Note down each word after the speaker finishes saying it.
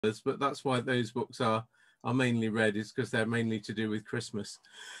but that's why those books are mainly read, is because they're mainly to do with Christmas.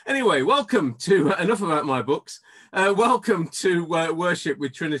 Anyway, welcome to, enough about my books, welcome to worship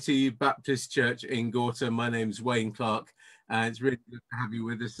with Trinity Baptist Church in Gorton. My name's Wayne Clark, and it's really good to have you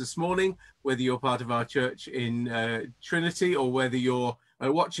with us this morning, whether you're part of our church in Trinity or whether you're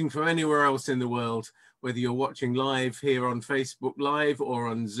watching from anywhere else in the world, whether you're watching live here on Facebook Live or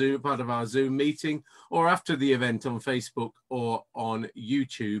on Zoom, part of our Zoom meeting, or after the event on Facebook or on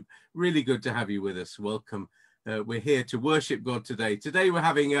YouTube. Really good to have you with us. Welcome. We're here to worship God today. Today we're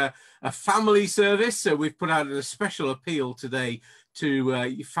having a family service, so we've put out a special appeal today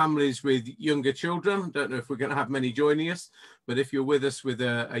to families with younger children. Don't know if we're going to have many joining us, but if you're with us with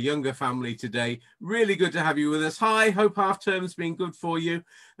a younger family today, really good to have you with us. Hi, hope half term's been good for you.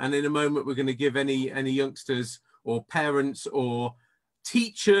 And in a moment, we're going to give any youngsters or parents or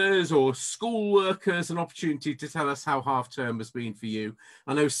teachers or school workers an opportunity to tell us how half term has been for you.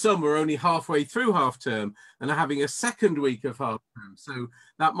 I know some are only halfway through half term and are having a second week of half term, so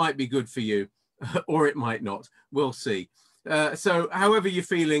that might be good for you, or it might not. We'll see. So however you're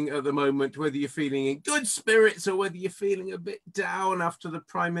feeling at the moment, whether you're feeling in good spirits or whether you're feeling a bit down after the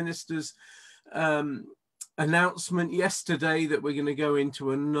Prime Minister's announcement yesterday that we're going to go into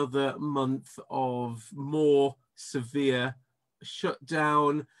another month of more severe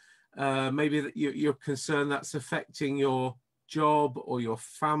shutdown, maybe that you're concerned that's affecting your job or your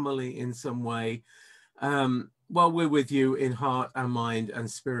family in some way. Well, we're with you in heart and mind and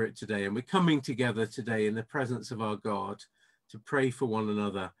spirit today, and we're coming together today in the presence of our God to pray for one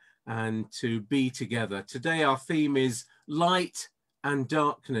another and to be together. Today our theme is light and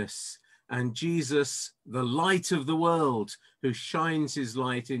darkness, and Jesus, the light of the world, who shines his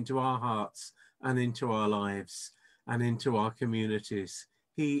light into our hearts and into our lives and into our communities.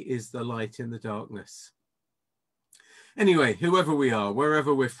 He is the light in the darkness. Anyway, whoever we are,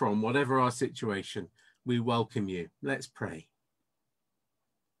 wherever we're from, whatever our situation, we welcome you. Let's pray.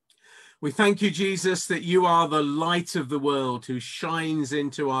 We thank you, Jesus, that you are the light of the world who shines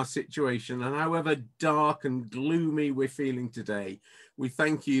into our situation. And however dark and gloomy we're feeling today, we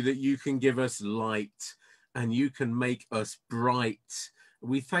thank you that you can give us light and you can make us bright.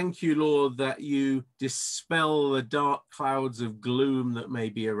 We thank you, Lord, that you dispel the dark clouds of gloom that may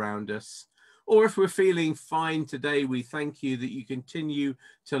be around us. Or if we're feeling fine today, we thank you that you continue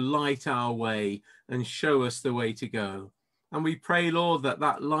to light our way and show us the way to go. And we pray, Lord, that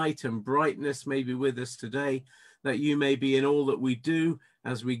that light and brightness may be with us today, that you may be in all that we do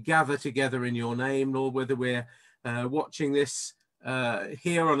as we gather together in your name, Lord, whether we're watching this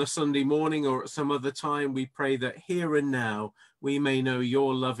here on a Sunday morning or at some other time. We pray that here and now we may know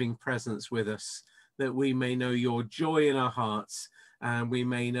your loving presence with us, that we may know your joy in our hearts, and we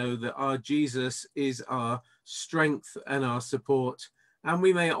may know that our Jesus is our strength and our support. And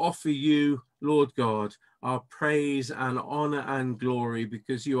we may offer you, Lord God, our praise and honor and glory,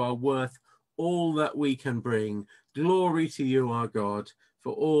 because you are worth all that we can bring. Glory to you, our God,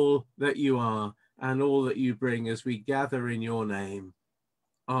 for all that you are and all that you bring as we gather in your name.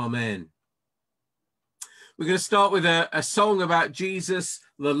 Amen. We're going to start with a song about Jesus,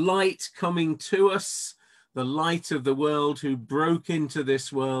 the light coming to us, the light of the world who broke into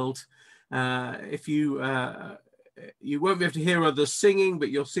this world. If you won't be able to hear others singing, but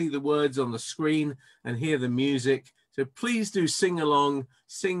you'll see the words on the screen and hear the music. So please do sing along,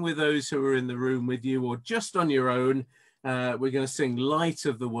 sing with those who are in the room with you or just on your own. We're going to sing Light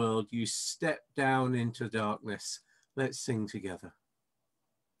of the World. You step down into darkness. Let's sing together.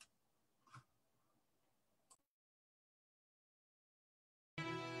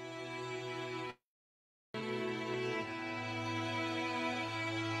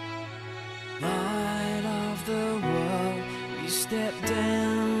 Step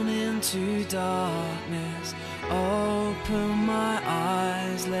down into darkness, open my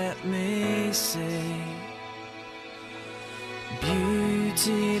eyes, let me see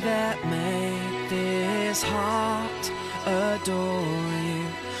beauty that made this heart adore you,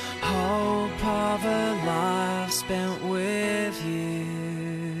 hope of a life spent with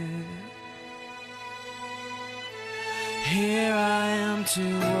you. Here I am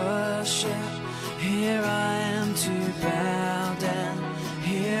to worship, here I am to bow down,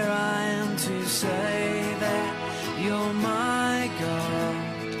 here I am to say that you're my God.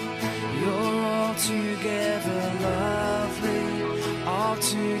 You're altogether lovely,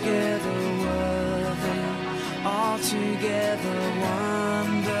 altogether worthy, altogether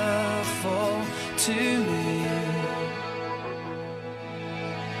wonderful to me.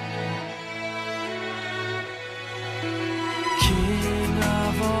 King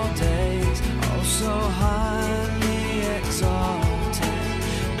of all days, oh so highly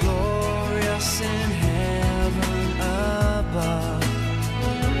exalted,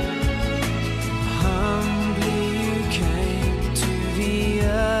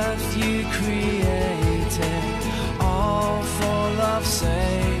 love's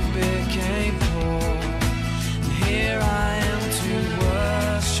sake became poor. And here I am to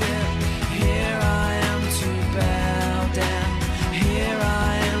worship, here I am to bow down, here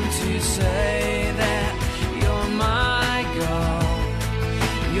I am to say that you're my God.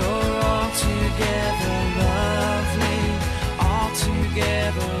 You're altogether lovely,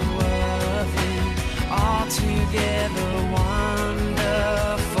 altogether worthy, altogether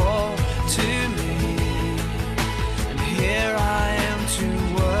wonderful to me. And here I am to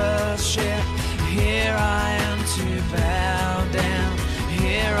worship, here I am to bow down,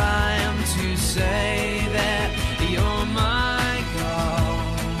 here I am to say that you're my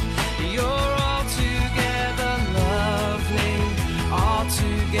God. You're altogether lovely,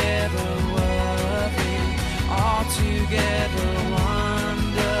 altogether worthy, altogether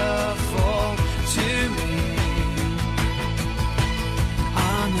wonderful to me.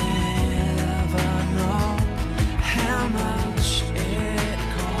 I'll never know how much it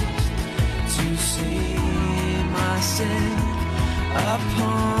costs to see my sin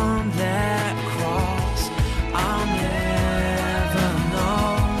upon that cross. I'll never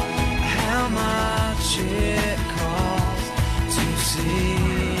know how much it costs to see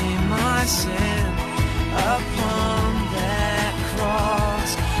my sin upon that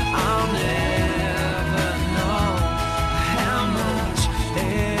cross. I'll never know how much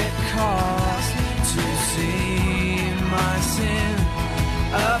it costs to see my sin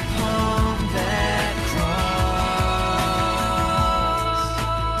upon that cross.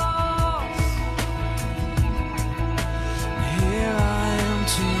 Here I am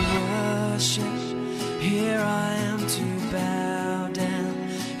to worship, here I am to bow down,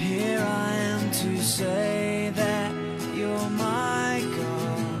 here I am to say that you're my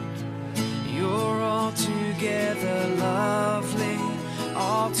God. You're altogether lovely,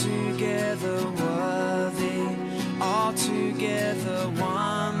 altogether worthy, altogether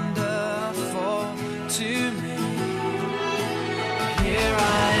wonderful to me. Here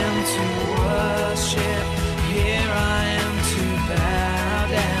I am to worship, here I am to bow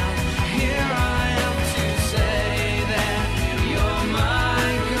down, here I am to say that you're my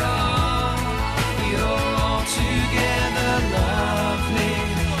God. You're altogether lovely,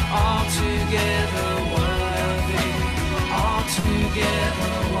 altogether worthy,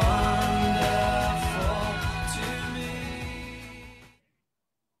 altogether wonderful to me.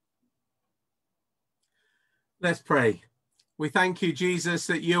 Let's pray. We thank you, Jesus,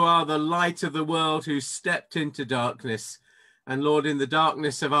 that you are the light of the world who stepped into darkness. And Lord, in the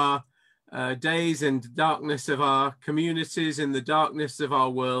darkness of our days and darkness of our communities, in the darkness of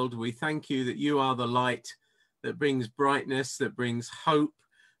our world, we thank you that you are the light that brings brightness, that brings hope,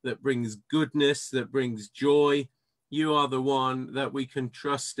 that brings goodness, that brings joy. You are the one that we can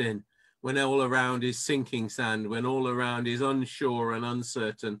trust in when all around is sinking sand, when all around is unsure and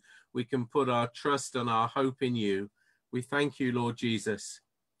uncertain. We can put our trust and our hope in you. We thank you, Lord Jesus.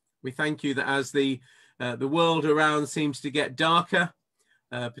 We thank you that as the world around seems to get darker,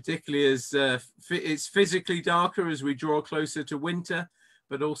 particularly as it's physically darker as we draw closer to winter,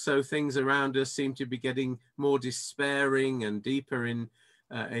 but also things around us seem to be getting more despairing and deeper in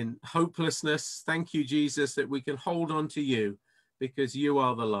hopelessness. Thank you, Jesus, that we can hold on to you because you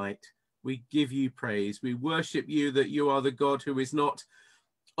are the light. We give you praise. We worship you that you are the God who is not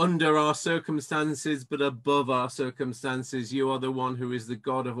under our circumstances, but above our circumstances. You are the one who is the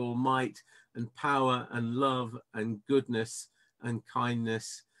God of all might and power and love and goodness and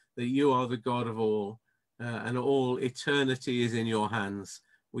kindness, that you are the God of all, and all eternity is in your hands.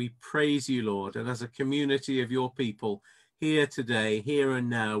 We praise you, Lord, and as a community of your people here today, here and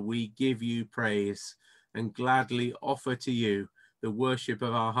now, we give you praise and gladly offer to you the worship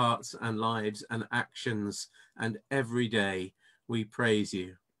of our hearts and lives and actions, and every day we praise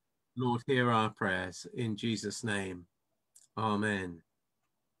you. Lord, hear our prayers in Jesus' name. Amen.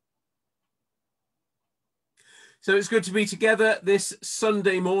 So it's good to be together this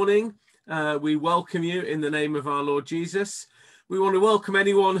Sunday morning. We welcome you in the name of our Lord Jesus. We want to welcome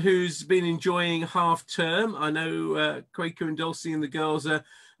anyone who's been enjoying half term. I know Quaker and Dulcie and the girls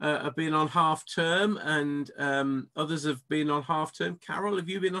have been on half term, and others have been on half term. Carol, have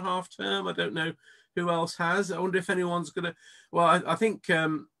you been on half term? I don't know who else has. I wonder if anyone's going to... Well, I think...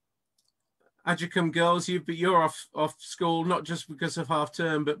 Adjicum girls, you're off school, not just because of half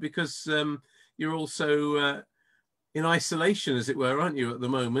term, but because you're also in isolation, as it were, aren't you, at the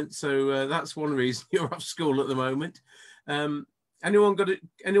moment? So that's one reason you're off school at the moment.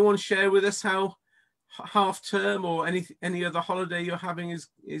 Anyone share with us how half term or any other holiday you're having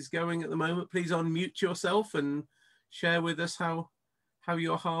is going at the moment? Please unmute yourself and share with us how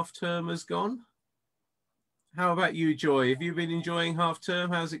your half term has gone. How about you, Joy? Have you been enjoying half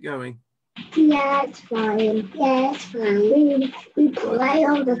term? How's it going? Yeah, it's fine. Yeah, it's fine. We play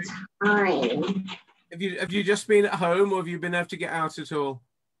all the time. Have you just been at home, or have you been able to get out at all?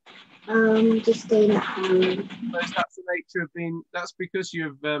 Just staying at home. That's the nature of being. That's because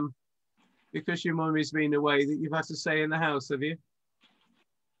because your mummy's been away that you've had to stay in the house, have you?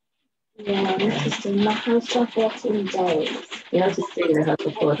 Yeah, just in the house for 14 days. You have to stay in the house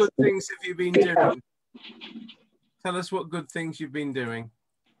for What 14 good days. things have you been doing? Tell us what good things you've been doing.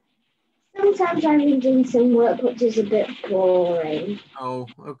 Sometimes I've been doing some work which is a bit boring. Oh,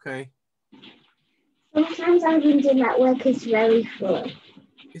 okay. Sometimes I've been doing that work is very fun.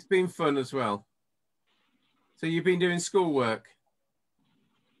 It's been fun as well. So you've been doing schoolwork?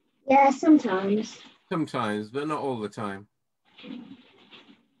 Yeah, sometimes. Sometimes, but not all the time.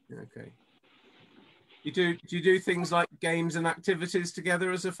 Okay. Do you do things like games and activities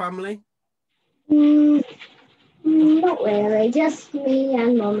together as a family? Not really, just me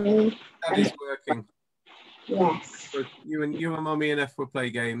and Mummy. That is working. Yes. But you and Mummy and F will play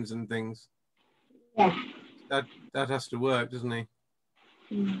games and things. Yeah. That has to work, doesn't he?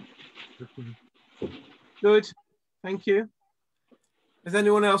 Mm. Good. Thank you. Has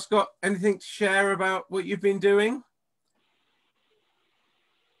anyone else got anything to share about what you've been doing?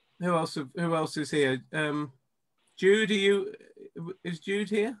 Who else is here? Jude, is Jude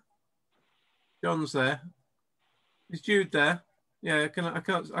here? John's there. Is Jude there? Yeah,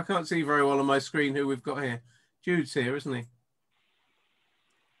 I can't see very well on my screen who we've got here. Jude's here, isn't he?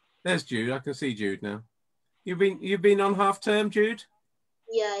 There's Jude. I can see Jude now. You've been on half term, Jude?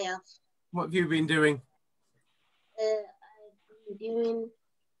 Yeah, yeah. What have you been doing? I've been doing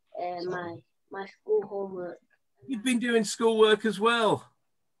my school homework. You've been doing schoolwork as well.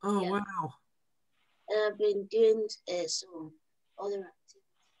 Oh, Yeah. wow. And I've been doing some other activities.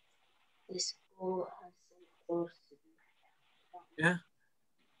 The school has some course to do. Yeah.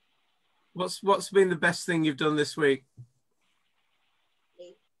 What's been the best thing you've done this week?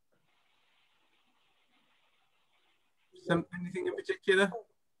 Anything in particular?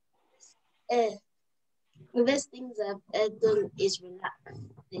 The best things I've done is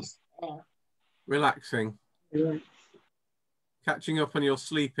relax. Relaxing. Yeah. Catching up on your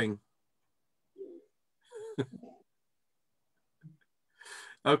sleeping.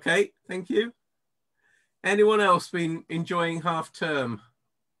 Okay, thank you. Anyone else been enjoying half term?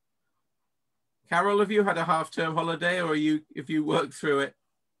 Carol, have you had a half term holiday, or have you worked through it?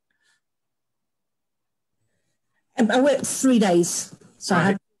 I worked 3 days, so I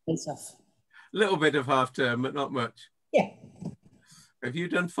had 2 days off. A little bit of half term, but not much. Yeah. Have you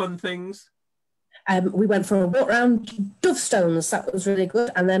done fun things? We went for a walk around Dovestones. That was really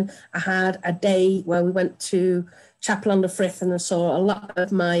good. And then I had a day where we went to Chapel on the Frith, and I saw a lot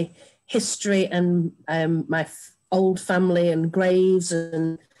of my history and my old family and graves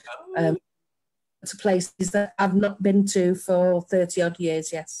and to places that I've not been to for 30 odd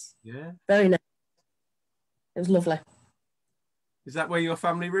years. Yes. Yeah. Very nice. It was lovely. Is that where your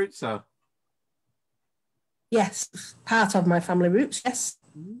family roots are? Yes. Part of my family roots. Yes.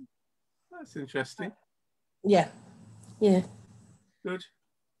 That's interesting. Yeah. Yeah. Good.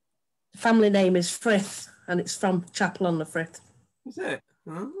 The family name is Frith, and it's from Chapel on the Frith. Is it?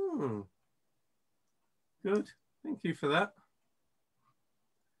 Oh. Good. Thank you for that.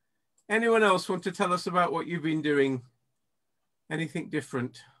 Anyone else want to tell us about what you've been doing? Anything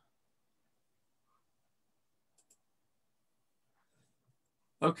different?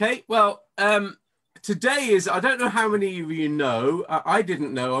 Okay, well, today is, I don't know how many of you know, I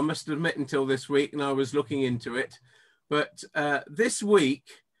didn't know, I must admit, until this week, and I was looking into it. But this week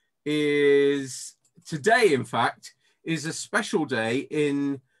is, today, in fact, is a special day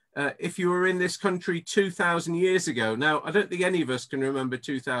in, if you were in this country 2,000 years ago. Now, I don't think any of us can remember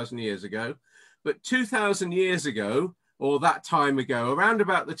 2,000 years ago, but 2,000 years ago, or that time ago, around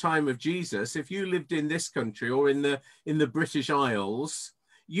about the time of Jesus, if you lived in this country or in the British Isles,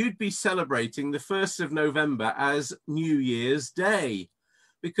 you'd be celebrating the 1st of November as New Year's Day,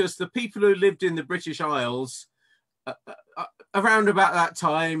 because the people who lived in the British Isles around about that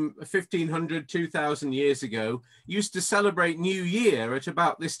time, 1,500, 2,000 years ago, used to celebrate New Year at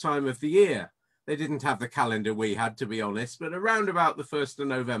about this time of the year. They didn't have the calendar we had, to be honest, but around about the 1st of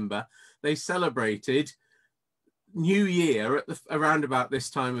November, they celebrated New Year at around about this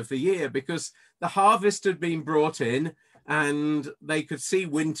time of the year, because the harvest had been brought in and they could see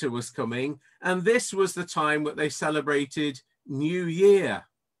winter was coming. And this was the time that they celebrated New Year.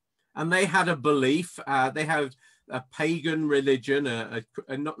 And they had a belief, they had a pagan religion,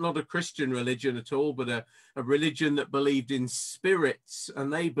 not a Christian religion at all, but a religion that believed in spirits.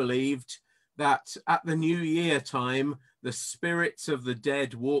 And they believed that at the New Year time, the spirits of the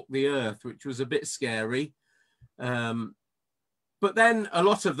dead walked the earth, which was a bit scary. But then a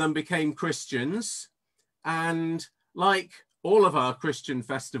lot of them became Christians. And like all of our Christian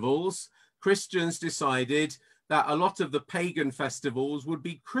festivals, Christians decided that a lot of the pagan festivals would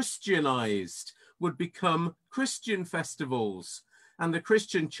be Christianized, would become Christian festivals. And the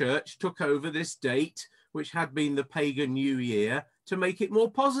Christian church took over this date, which had been the pagan New Year, to make it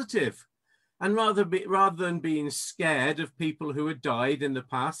more positive. And rather than being scared of people who had died in the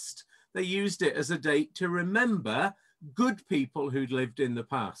past, they used it as a date to remember good people who'd lived in the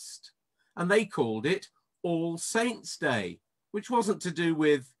past. And they called it All Saints' Day, which wasn't to do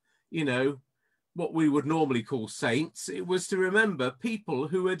with, you know, what we would normally call saints. It was to remember people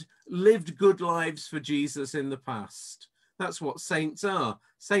who had lived good lives for Jesus in the past. That's what saints are.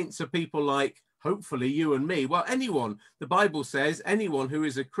 Saints are people like, hopefully, you and me. Well, anyone, the Bible says, anyone who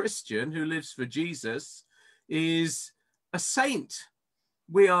is a Christian who lives for Jesus is a saint.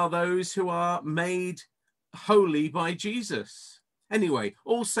 We are those who are made holy by Jesus. Anyway,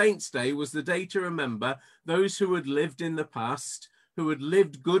 All Saints' Day was the day to remember those who had lived in the past, who had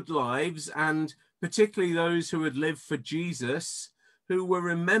lived good lives, and particularly those who had lived for Jesus, who were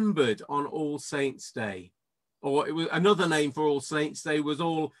remembered on All Saints' Day. Or it was another name for All Saints' Day was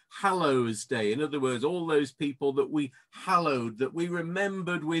All Hallows' Day. In other words, all those people that we hallowed, that we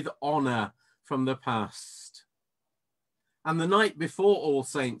remembered with honor from the past. And the night before All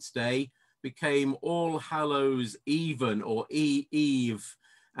Saints' Day became All Hallows Even, or Eve,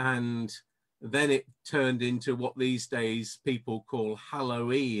 and then it turned into what these days people call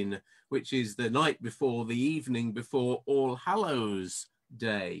Halloween, which is the night before, the evening before All Hallows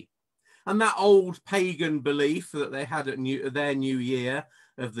Day. And that old pagan belief that they had at their New Year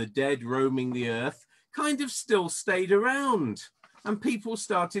of the dead roaming the earth kind of still stayed around, and people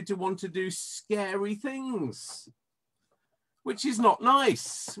started to want to do scary things, which is not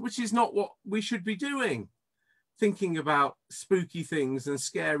nice, which is not what we should be doing. Thinking about spooky things and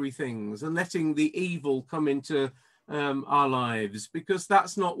scary things and letting the evil come into our lives, because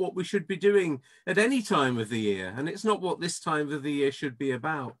that's not what we should be doing at any time of the year. And it's not what this time of the year should be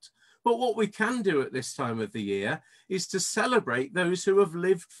about. But what we can do at this time of the year is to celebrate those who have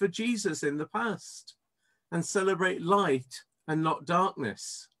lived for Jesus in the past and celebrate light and not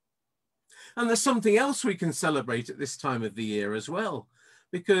darkness. And there's something else we can celebrate at this time of the year as well,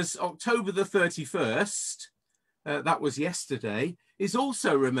 because October the 31st, that was yesterday, is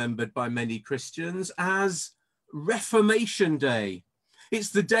also remembered by many Christians as Reformation Day.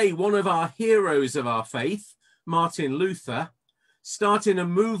 It's the day one of our heroes of our faith, Martin Luther, started a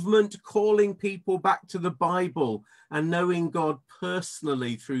movement calling people back to the Bible and knowing God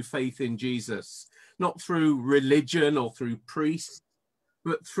personally through faith in Jesus, not through religion or through priests,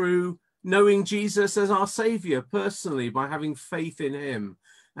 but through knowing Jesus as our Savior personally by having faith in him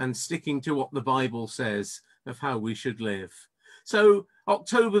and sticking to what the Bible says of how we should live. So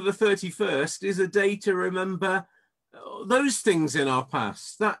October the 31st is a day to remember those things in our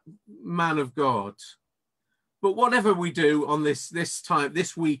past, that man of God. But whatever we do on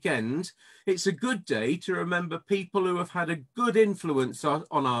this weekend, it's a good day to remember people who have had a good influence on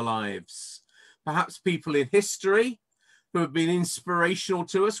our lives. Perhaps people in history who have been inspirational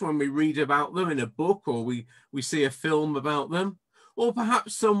to us when we read about them in a book or we see a film about them. Or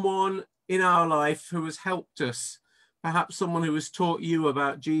perhaps someone in our life who has helped us, perhaps someone who has taught you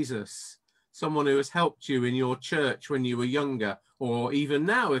about Jesus, someone who has helped you in your church when you were younger, or even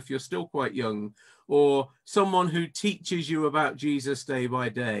now if you're still quite young, or someone who teaches you about Jesus day by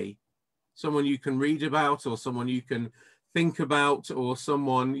day, someone you can read about, or someone you can think about, or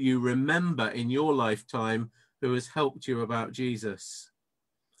someone you remember in your lifetime who has helped you about Jesus.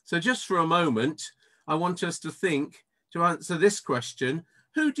 So just for a moment, I want us to think, to answer this question,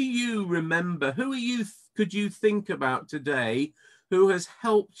 who do you remember? Who are you? Could you think about today who has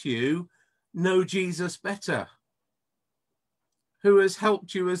helped you know Jesus better? Who has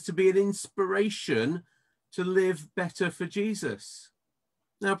helped you as to be an inspiration to live better for Jesus?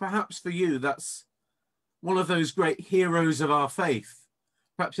 Now, perhaps for you, that's one of those great heroes of our faith.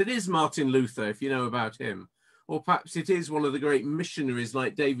 Perhaps it is Martin Luther, if you know about him. Or perhaps it is one of the great missionaries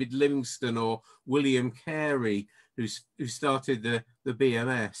like David Livingstone or William Carey, who started the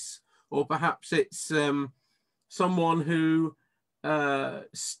BMS. Or perhaps it's someone who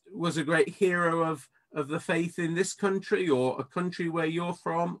was a great hero of the faith in this country, or a country where you're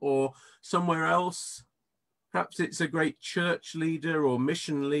from, or somewhere else. Perhaps it's a great church leader or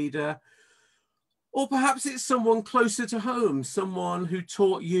mission leader. Or perhaps it's someone closer to home, someone who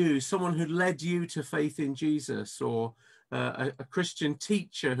taught you, someone who led you to faith in Jesus, or a Christian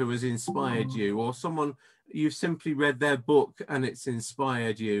teacher who has inspired you, or someone you've simply read their book and it's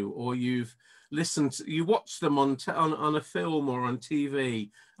inspired you, or you've listened, you watched them on a film or on TV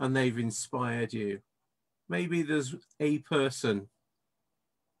and they've inspired you. Maybe there's a person.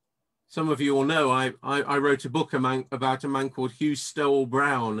 Some of you all know I wrote a book about a man called Hugh Stowell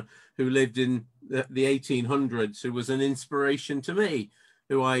Brown, who lived in the 1800s, who was an inspiration to me,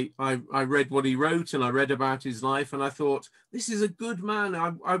 who I read what he wrote and I read about his life, and I thought, this is a good man.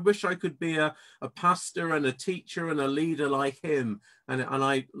 I wish I could be a pastor and a teacher and a leader like him. And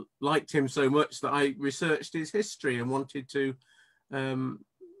I liked him so much that I researched his history and wanted to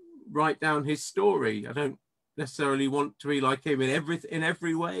write down his story. I don't necessarily want to be like him in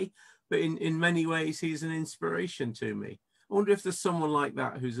every way, but in many ways, he's an inspiration to me. I wonder if there's someone like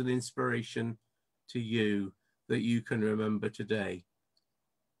that who's an inspiration to you that you can remember today.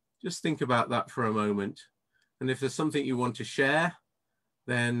 Just think about that for a moment. And if there's something you want to share,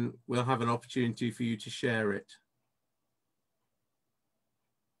 then we'll have an opportunity for you to share it.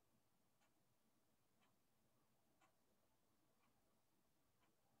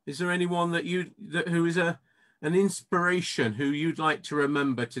 Is there anyone who is an inspiration, who you'd like to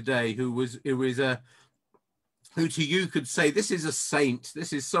remember today, who to you could say, this is a saint,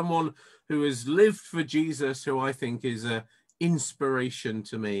 this is someone who has lived for Jesus, who I think is an inspiration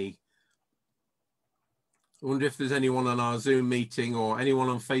to me? I wonder if there's anyone on our Zoom meeting or anyone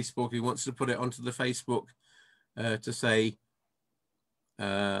on Facebook who wants to put it onto the Facebook to say,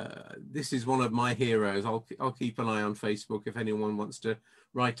 this is one of my heroes. I'll keep an eye on Facebook if anyone wants to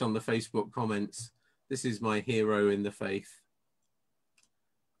write on the Facebook comments, this is my hero in the faith.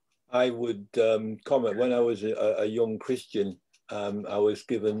 I would comment, when I was a young Christian, I was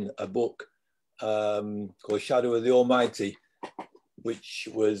given a book called Shadow of the Almighty, which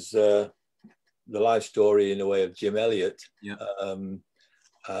was the life story in a way of Jim Elliot. Yeah.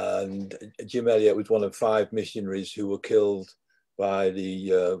 And Jim Elliot was one of 5 missionaries who were killed by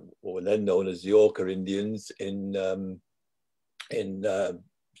the what were then known as the Orca Indians in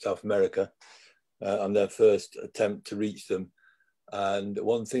South America on their first attempt to reach them. And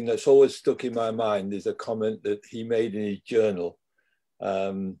one thing that's always stuck in my mind is a comment that he made in his journal.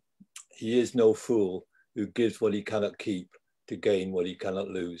 He is no fool who gives what he cannot keep to gain what he cannot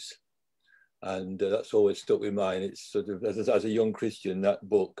lose. And that's always stuck in mind. It's sort of, as a young Christian, that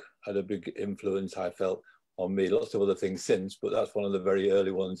book had a big influence, I felt, on me. Lots of other things since, but that's one of the very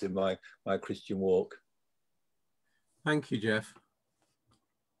early ones in my Christian walk. Thank you, Jeff.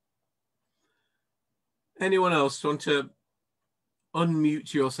 Anyone else want to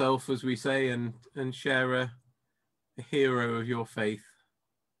unmute yourself, as we say, and share a hero of your faith?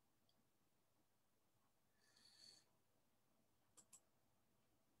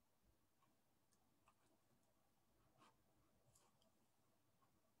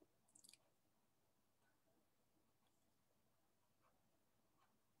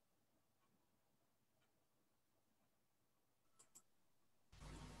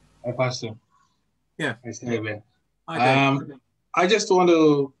 Hi, Pastor. Yeah. I just want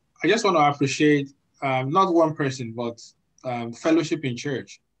to appreciate not one person, but fellowship in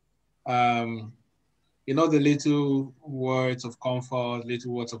church. You know, the little words of comfort,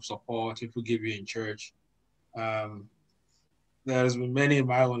 little words of support people give you in church. There's been many in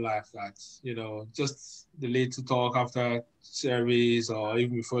my own life that, you know, just the little talk after service or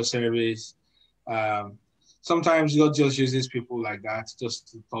even before service. Sometimes God just uses people like that just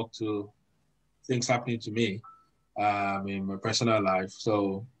to talk to things happening to me in my personal life.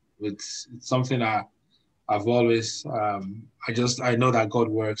 So it's something that I've always, I know that God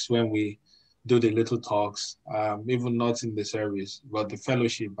works when we do the little talks, even not in the service, but the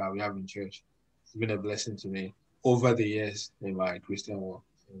fellowship that we have in church. It's been a blessing to me over the years in my Christian walk.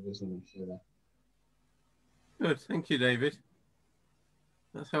 Good, thank you, David.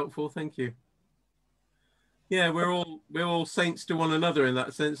 That's helpful, thank you. Yeah, we're all saints to one another in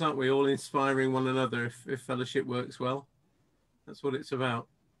that sense, aren't we? All inspiring one another if fellowship works well. That's what it's about.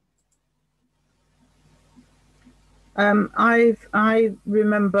 I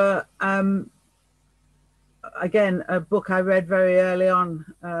remember again a book I read very early on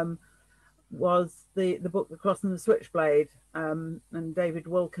was the book The Cross and the Switchblade, and David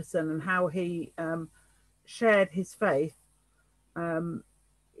Wilkerson, and how he shared his faith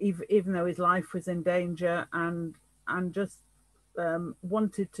even though his life was in danger, and just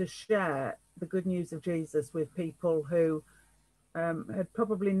wanted to share the good news of Jesus with people who had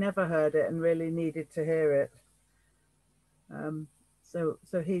probably never heard it and really needed to hear it. So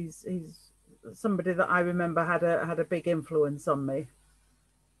he's somebody that I remember had a big influence on me.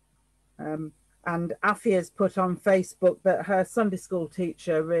 And Afia's put on Facebook that her Sunday school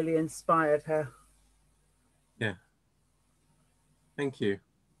teacher really inspired her. Yeah. Thank you.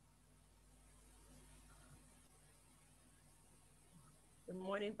 Good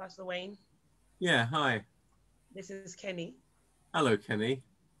morning, Pastor Wayne. Yeah, hi. This is Kenny. Hello, Kenny.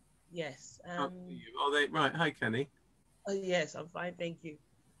 Yes. Right. Hi, Kenny. Oh, yes, I'm fine, thank you.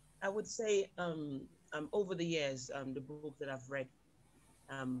 I would say over the years, the book that I've read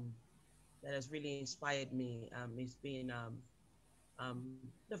that has really inspired me is being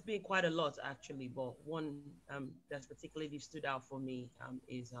there've been quite a lot actually, but one that's particularly stood out for me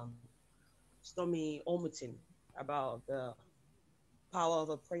is Stormy Olmerton, about the power of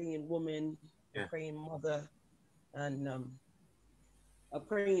a praying woman, a praying mother, and a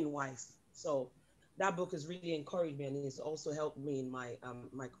praying wife. So that book has really encouraged me, and it's also helped me in my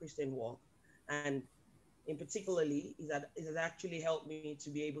my Christian walk. And in particularly, it has actually helped me to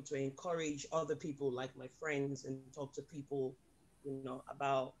be able to encourage other people, like my friends, and talk to people, you know,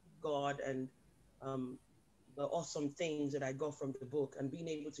 about God and the awesome things that I got from the book, and being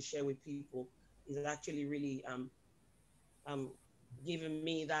able to share with people is actually really giving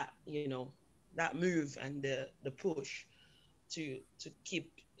me that, you know, that move and the push to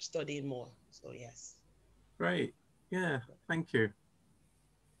keep studying more. So yes. Great. Yeah, thank you.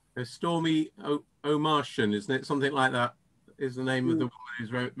 Stormy O'Martian, isn't it? Something like that is the name of the woman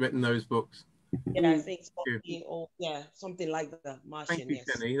who's written those books. Yeah, I think Stormy, or yeah, something like that. Martian. Thank you, yes.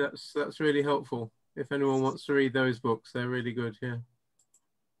 Kenny. That's really helpful. If anyone wants to read those books, they're really good. Yeah.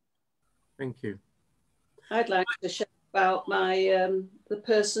 Thank you. I'd like to share about my the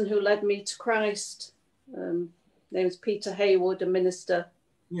person who led me to Christ. Name is Peter Haywood, a minister.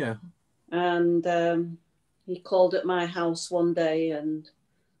 Yeah. And he called at my house one day, and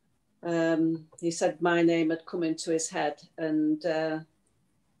he said my name had come into his head, and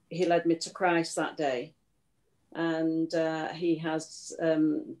he led me to Christ that day. And he has,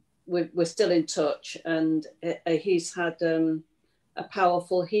 we're still in touch, and he's had a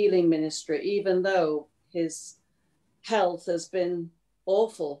powerful healing ministry, even though his health has been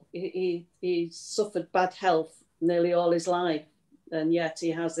awful. He suffered bad health nearly all his life, and yet he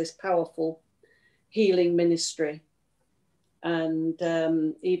has this powerful healing ministry. And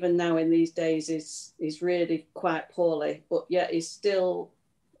even now in these days, he's really quite poorly, but yet he's still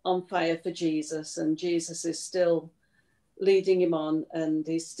on fire for Jesus, and Jesus is still leading him on, and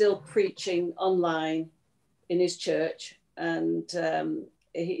he's still preaching online in his church. And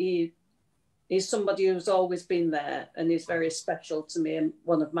he's somebody who's always been there, and he's very special to me and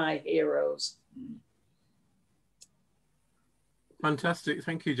one of my heroes. Fantastic.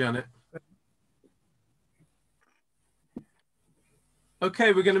 Thank you, Janet.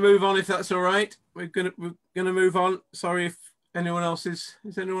 Okay, we're going to move on if that's all right. We're going to move on. Sorry if anyone else is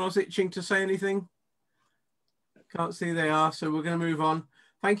anyone else itching to say anything? Can't see they are, so we're going to move on.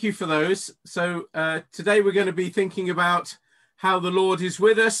 Thank you for those. So today we're going to be thinking about how the Lord is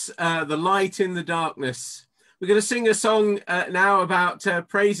with us, the light in the darkness. We're going to sing a song now about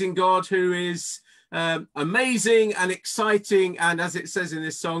praising God, who is amazing and exciting, and as it says in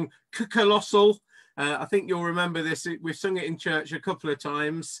this song, colossal. I think you'll remember this. We've sung it in church a couple of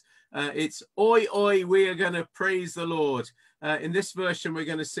times. It's "Oi, oi, we are going to praise the Lord." In this version, we're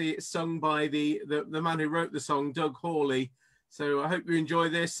going to see it sung by the man who wrote the song, Doug Hawley. So I hope you enjoy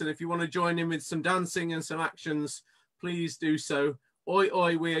this, and if you want to join in with some dancing and some actions, please do so. Oi,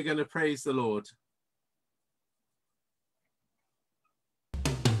 oi, we are going to praise the Lord.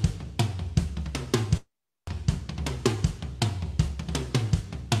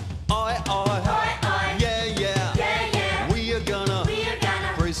 Oi, oi, yeah, yeah, yeah, yeah. We are gonna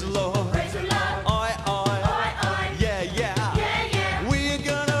praise the Lord. Praise the Lord. Oi, oi, yeah, yeah, yeah, yeah. We are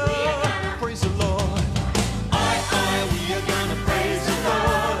gonna praise the Lord. Oi, oi, we are gonna praise the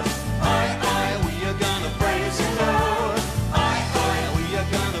Lord. Oi, oi, we are gonna praise the Lord. Oi, oi, we are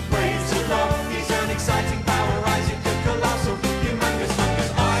gonna praise the Lord. He's an exciting power rising, colossal, humongous,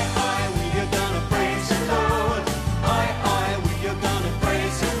 humongous. Oi, oi, we are gonna praise the Lord. Oi, oi, we are gonna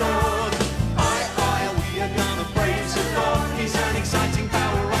praise the Lord. Oi, oi, we are gonna praise the Lord. He's an exciting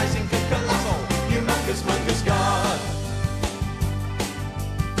power rising, colossal, humongous, humongous God.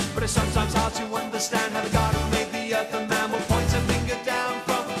 But it's sometimes hard to understand how the God who made the earth and man will point a finger down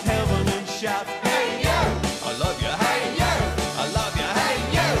from heaven and shout, "Hey you, I love you, hey you, I love you, hey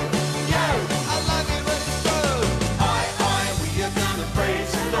you, you, I love you, but it's true." Oi, oi, we are gonna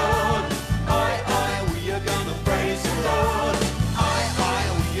praise the Lord. Oi, oi, we are gonna praise the Lord. Oi, oi,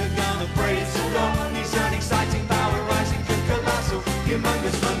 we are gonna praise the Lord. He's an exciting power rising, colossal,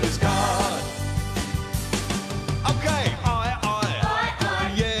 humongous, humongous God. Okay, oi, oi,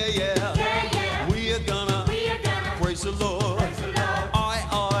 yeah, yeah,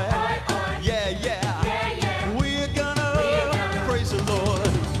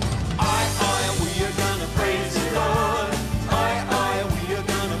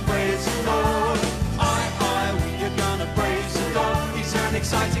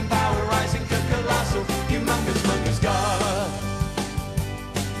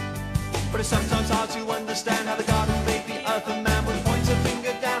 it's sometimes hard to understand how the God who made the earth and man would point a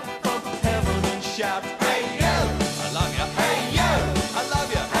finger down from heaven and shout, hey you, I love you, hey you, I love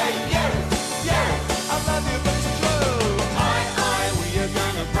you, hey you, you, I love you, but it's true. We are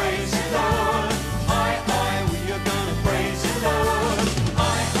gonna praise the Lord. We are gonna praise the Lord.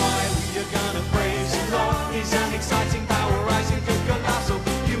 We are gonna praise the Lord. He's an exciting, power rising, good, colossal,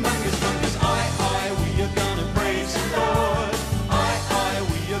 humongous, fungus. We are gonna praise the Lord.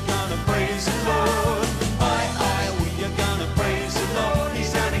 We are gonna praise the Lord. We are gonna praise the Lord.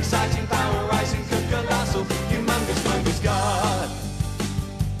 He's an exciting, power rising, good, colossal, humongous, fungus God.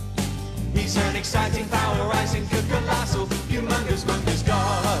 He's an exciting, power rising, good, colossal, humongous, fungus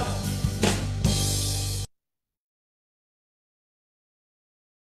God.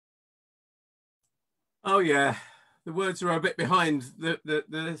 Oh yeah, the words are a bit behind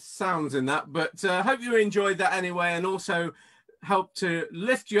the sounds in that, but I hope you enjoyed that anyway, and also help to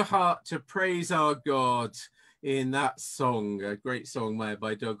lift your heart to praise our God in that song, a great song made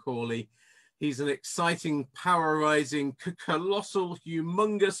by Doug Hawley. He's an exciting, power-rising, colossal,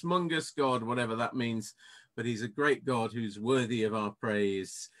 humongous, mungus God, whatever that means, but he's a great God who's worthy of our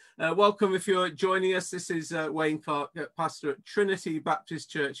praise. Welcome if you're joining us. This is Wayne Clark, pastor at Trinity Baptist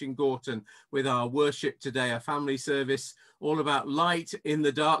Church in Gorton, with our worship today, a family service all about light in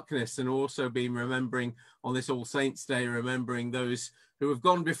the darkness, and also been remembering on this All Saints Day, remembering those who have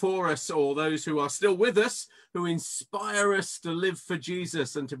gone before us, or those who are still with us, who inspire us to live for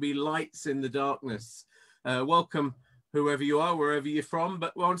Jesus and to be lights in the darkness. Welcome, whoever you are, wherever you're from.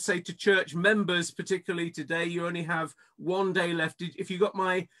 But I want to say to church members, particularly today, you only have one day left. If you got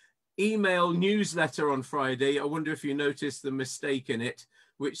my email newsletter on Friday, I wonder if you noticed the mistake in it,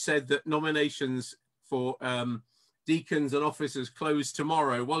 which said that nominations for deacons and officers close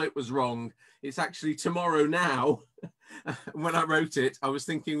tomorrow. Well, it was wrong. It's actually tomorrow now. When I wrote it, I was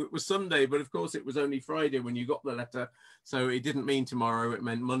thinking it was Sunday, but of course it was only Friday when you got the letter. So it didn't mean tomorrow, it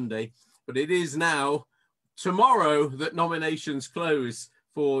meant Monday. But it is now tomorrow that nominations close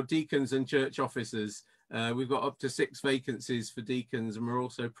for deacons and church officers. We've got up to 6 vacancies for deacons, and we're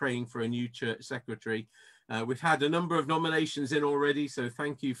also praying for a new church secretary. We've had a number of nominations in already, so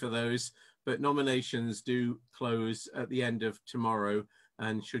thank you for those. But nominations do close at the end of tomorrow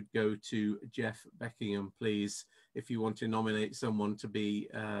and should go to Jeff Beckingham, please, if you want to nominate someone to be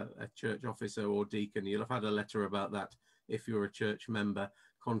a church officer or deacon. You'll have had a letter about that if you're a church member.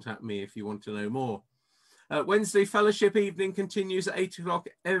 Contact me if you want to know more. Wednesday fellowship evening continues at 8 o'clock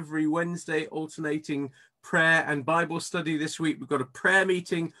every Wednesday, alternating prayer and Bible study. This week we've got a prayer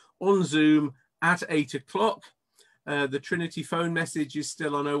meeting on Zoom at 8 o'clock. The Trinity phone message is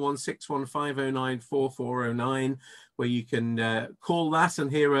still on 01615094409, where you can call that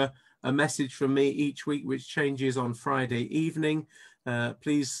and hear a message from me each week, which changes on Friday evening.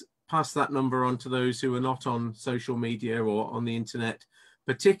 Please pass that number on to those who are not on social media or on the internet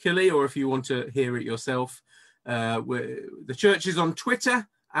particularly, or if you want to hear it yourself. The church is on Twitter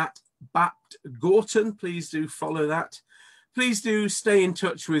at Bapt Gorton. Please do follow that. Please do stay in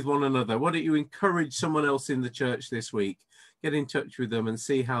touch with one another. Why don't you encourage someone else in the church this week? Get in touch with them and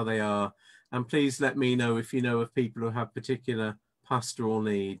see how they are. And please let me know if you know of people who have particular pastoral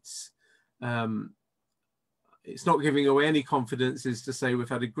needs. It's not giving away any confidence is to say we've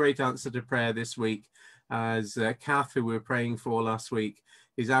had a great answer to prayer this week, as Kath, who we were praying for last week,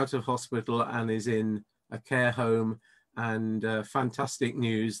 is out of hospital and is in a care home, and fantastic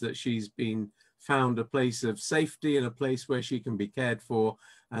news that she's been found a place of safety and a place where she can be cared for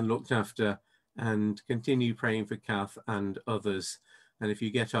and looked after, and continue praying for Kath and others. And if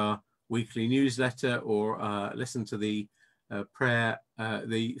you get our weekly newsletter or listen to the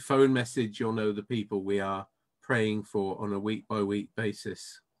the phone message, you'll know the people we are praying for on a week-by-week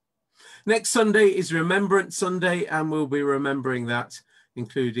basis. Next Sunday is Remembrance Sunday, and we'll be remembering that,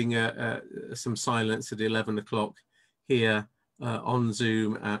 including some silence at 11 o'clock here on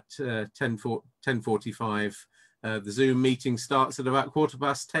Zoom at 10:45. The Zoom meeting starts at about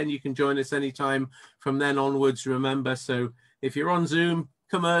 10:15. You can join us anytime from then onwards, remember. So if you're on Zoom,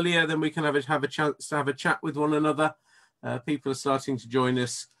 come earlier, then we can have a chance to have a chat with one another. People are starting to join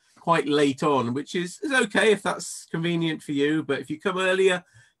us quite late on, which is okay if that's convenient for you. But if you come earlier,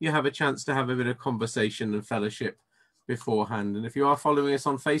 you have a chance to have a bit of conversation and fellowship beforehand. And if you are following us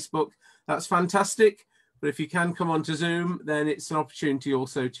on Facebook, that's fantastic. But if you can come onto Zoom, then it's an opportunity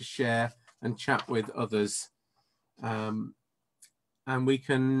also to share and chat with others. And we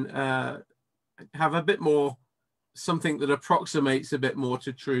can have a bit more, something that approximates a bit more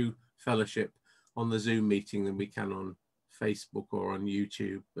to true fellowship on the Zoom meeting than we can on Facebook or on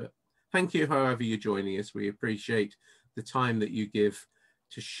YouTube. But thank you, however you're joining us. We appreciate the time that you give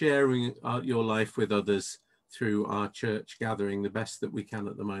to sharing your life with others through our church gathering the best that we can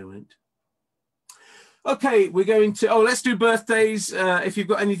at the moment. Okay, we're going to, let's do birthdays. If you've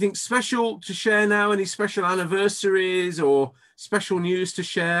got anything special to share now, any special anniversaries or special news to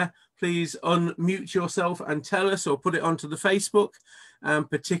share, please unmute yourself and tell us, or put it onto the Facebook, and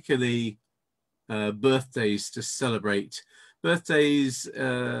particularly birthdays to celebrate. Birthdays,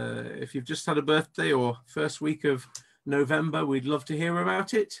 if you've just had a birthday or first week of November, we'd love to hear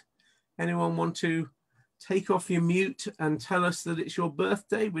about it. Anyone want to take off your mute and tell us that it's your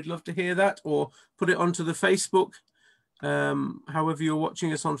birthday? We'd love to hear that, or put it onto the Facebook. However you're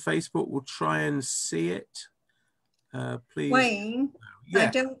watching us on Facebook, we'll try and see it. Please. Wayne, yeah. I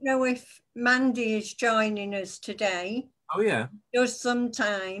don't know if Mandy is joining us today. Oh, yeah. Does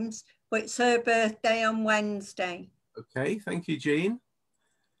sometimes, but it's her birthday on Wednesday. Okay, thank you, Jean.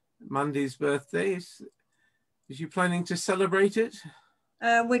 Mandy's birthday. Is you planning to celebrate it?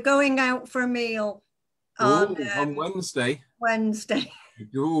 We're going out for a meal on Wednesday. Wednesday.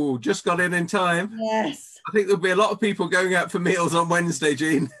 Oh, just got in time. Yes. I think there'll be a lot of people going out for meals on Wednesday,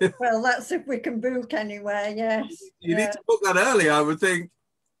 Jean. Well, that's if we can book anywhere, yes. You need to book that early, I would think.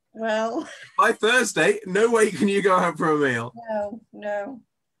 Well. By Thursday, no way can you go out for a meal. No.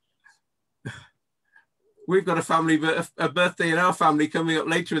 We've got a birthday in our family coming up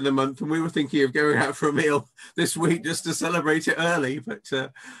later in the month, and we were thinking of going out for a meal this week just to celebrate it early, but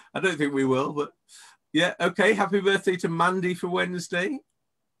I don't think we will. But yeah, okay, happy birthday to Mandy for Wednesday.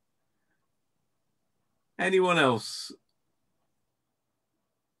 Anyone else?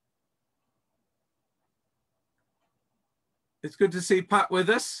 It's good to see Pat with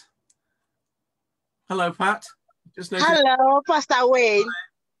us. Hello, Pat. Hello, Pastor Wayne. Hi.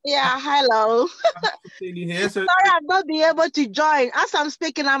 Yeah, hello. Seeing you here. So sorry I've not been able to join. As I'm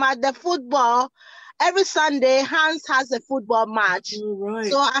speaking, I'm at the football. Every Sunday, Hans has a football match. Oh, right.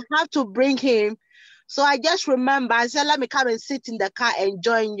 So I have to bring him. So I just remember, I said, let me come and sit in the car and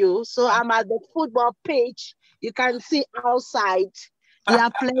join you. So I'm at the football pitch. You can see outside. They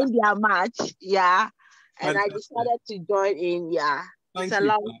are playing their match. Yeah. And fantastic. I decided to join in. Yeah. It's a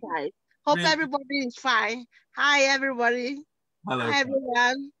long time. Hope everybody is fine. Hi, everybody. Hello. Hi,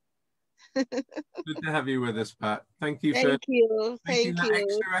 everyone. Good to have you with us, Pat. Thank you for making that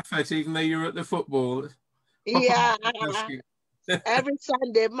extra effort, even though you're at the football. Yeah. Every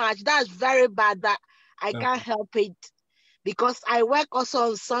Sunday match. That's very bad, but I can't help it because I work also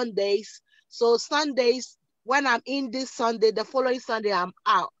on Sundays. So Sundays, when I'm in this Sunday, the following Sunday, I'm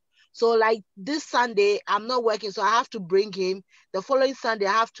out. So like this Sunday, I'm not working, so I have to bring him. The following Sunday,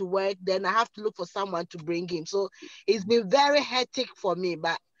 I have to work. Then I have to look for someone to bring him. So it's been very hectic for me.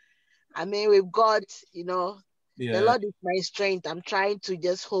 But I mean, with God, the Lord is my strength. I'm trying to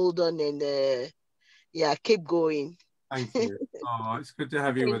just hold on and keep going. Thank you. Oh, it's good to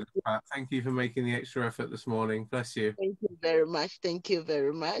have you with us, Pat. Thank you for making the extra effort this morning. Bless you. Thank you very much. Thank you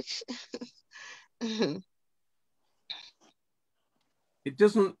very much.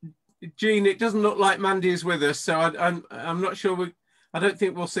 Jean, it doesn't look like Mandy is with us, so I'm not sure I don't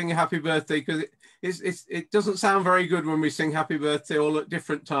think we'll sing a happy birthday because it doesn't sound very good when we sing happy birthday all at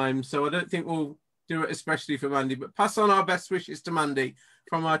different times. So I don't think we'll do it especially for Mandy, but pass on our best wishes to Mandy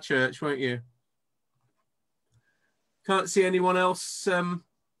from our church, won't you? Can't see anyone else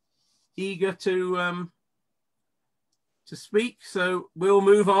eager to speak, so we'll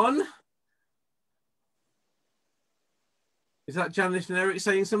move on. Is that Janice and Eric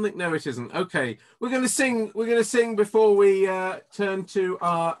saying something? No, it isn't. Okay, we're going to sing. We're going to sing before we turn to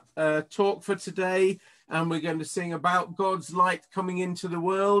our talk for today, and we're going to sing about God's light coming into the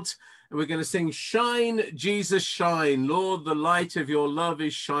world. And we're going to sing "Shine, Jesus, Shine." Lord, the light of your love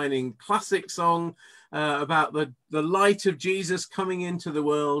is shining. Classic song about the light of Jesus coming into the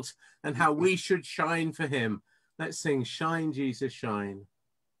world and how we should shine for him. Let's sing "Shine, Jesus, Shine."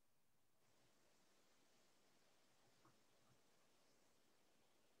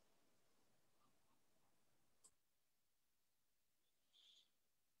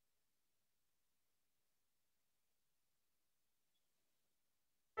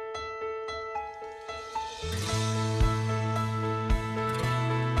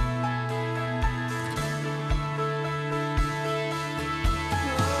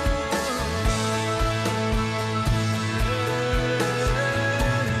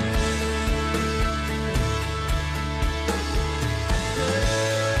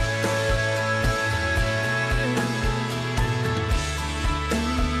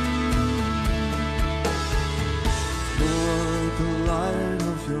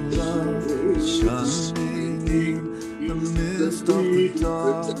 Shining in the midst of the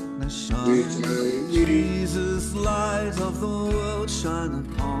darkness, shining. Jesus, light of the world, shine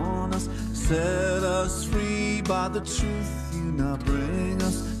upon us. Set us free by the truth you now bring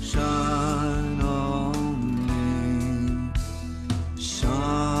us. Shine on me.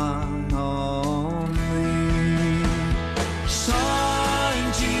 Shine on me.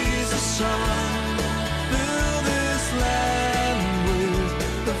 Shine, Jesus, shine. Fill this land with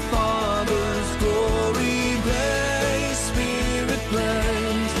the Father's glory. Blaze, Spirit,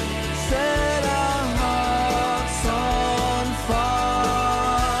 blaze. Set our hearts on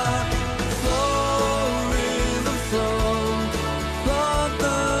fire. Flow, river, flow. Flood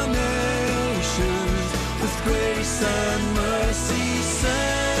the nations with grace and mercy.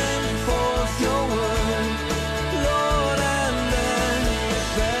 Send forth your word, Lord, and let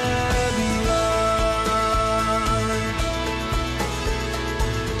there be light.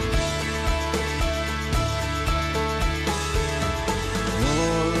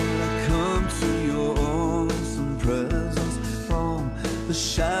 Lord, I come to your awesome presence from the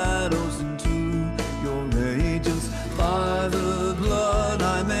shadows into your radiance. By the blood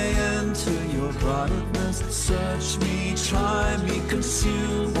I may enter your brightness. Search me, try me,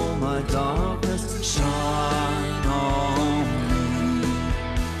 consume all my darkness. Shine on me.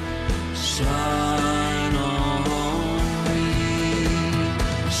 Shine on me.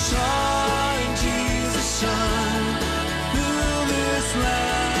 Shine, Jesus, shine. Fill this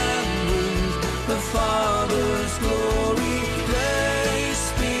land with the Father's glory. Blaze,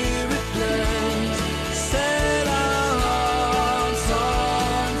 Spirit, blaze. Set our hearts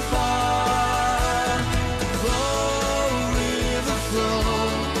on fire. Flow, river, flow.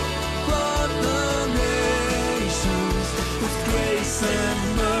 Flood the nations with grace and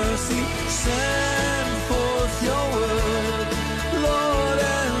mercy. Send forth your word, Lord,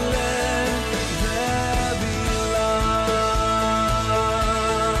 and let there be light.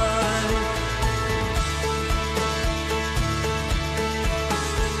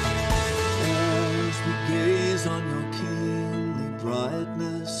 As we gaze on your kingly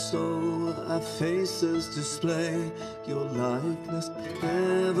brightness, so our faces display your likeness,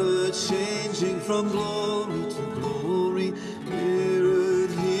 ever changing from glory to glory.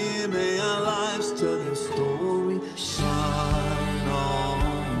 Mirrored here, may our lives tell your story. Shine on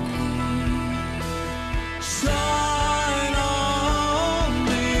me. Shine on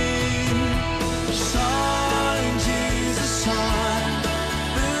me. Shine, Jesus, shine.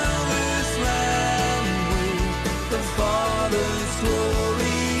 Fill this land with the Father's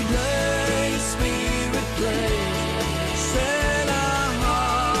glory. Blaze, Spirit, blaze. Set our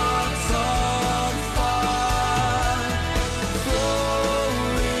hearts on fire. Flow,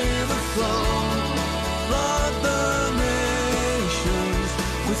 river, flow. Flood the nations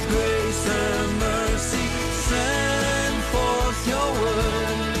with grace and mercy. Send forth your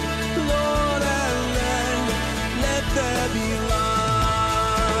word, Lord, and let there be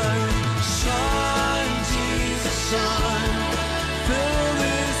light. Shine, Jesus, shine. Fill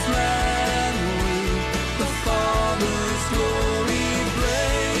this land with the Father's glory.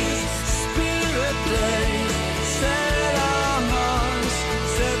 Blaze, Spirit, blaze. Set our hearts,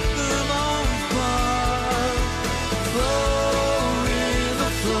 set them on fire. Flow,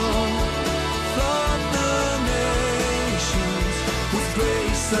 river, flow. Flood the nations with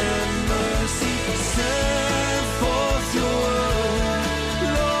grace and mercy. Send forth your word,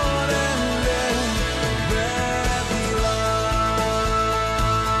 Lord, and let there be light.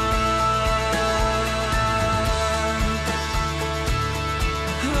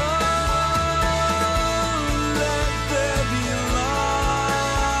 Oh, let there be light.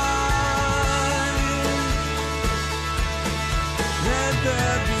 Let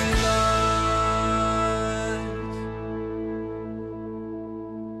there be light.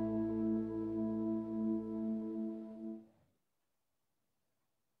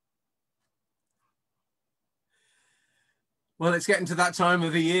 Well, it's getting to that time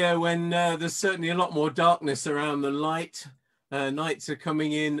of the year when there's certainly a lot more darkness around than light. Nights are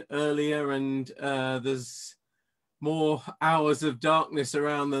coming in earlier, and there's more hours of darkness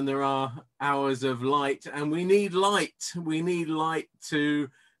around than there are hours of light. And we need light. We need light to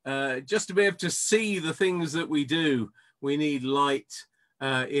just to be able to see the things that we do. We need light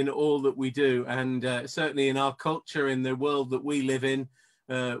in all that we do. And certainly in our culture, in the world that we live in,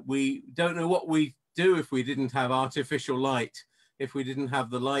 we don't know what we do if we didn't have artificial light, if we didn't have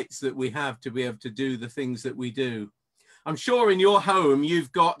the lights that we have to be able to do the things that we do. I'm sure in your home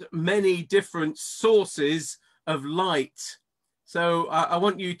you've got many different sources of light. So I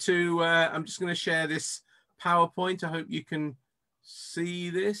want you to, I'm just going to share this PowerPoint. I hope you can see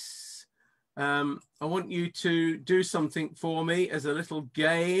this. I want you to do something for me as a little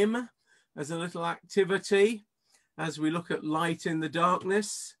game. as a little activity as we look at light in the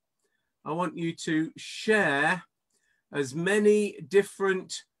darkness. I want you to share as many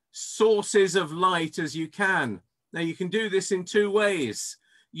different sources of light as you can. Now, you can do this in two ways.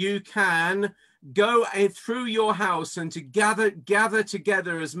 You can go through your house and to gather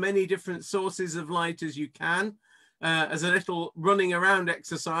together as many different sources of light as you can, as a little running around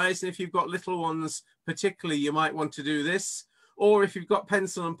exercise. And if you've got little ones particularly, you might want to do this. Or if you've got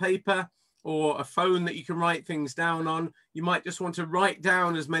pencil and paper or a phone that you can write things down on, you might just want to write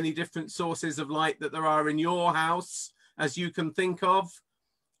down as many different sources of light that there are in your house as you can think of.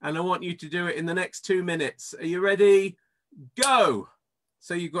 And I want you to do it in the next 2 minutes. Are you ready? Go.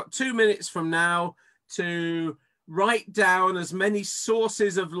 So you've got 2 minutes from now to write down as many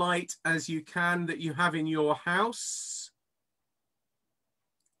sources of light as you can that you have in your house.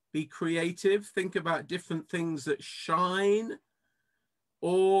 Be creative. Think about different things that shine.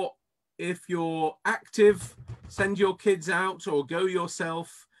 Or if you're active, send your kids out or go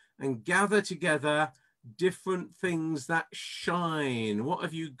yourself and gather together different things that shine. What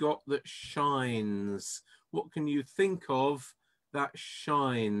have you got that shines? What can you think of that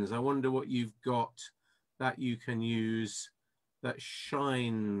shines? I wonder what you've got that you can use that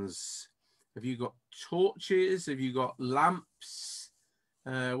shines. Have you got torches? Have you got lamps?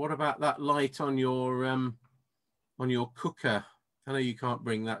 What about that light on your cooker? I know you can't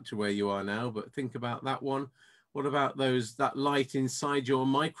bring that to where you are now, but think about that one. What about that light inside your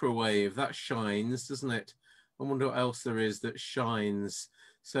microwave? That shines, doesn't it? I wonder what else there is that shines.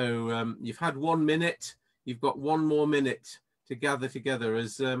 So you've had 1 minute. You've got 1 more minute to gather together.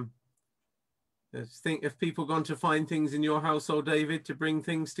 Have people gone to find things in your household, David, to bring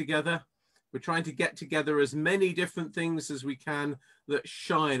things together? We're trying to get together as many different things as we can that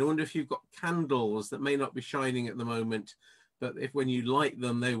shine. I wonder if you've got candles that may not be shining at the moment, but if when you light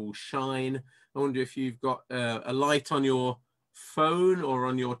them, they will shine. I wonder if you've got a light on your phone or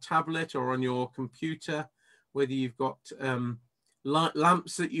on your tablet or on your computer, whether you've got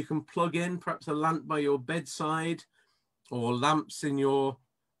lamps that you can plug in, perhaps a lamp by your bedside, or lamps in your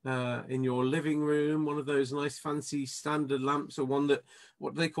living room, one of those nice fancy standard lamps, or one that,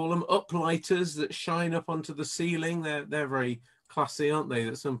 what do they call them, uplighters that shine up onto the ceiling. They're very classy, aren't they,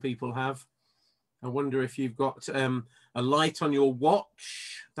 that some people have. I wonder if you've got a light on your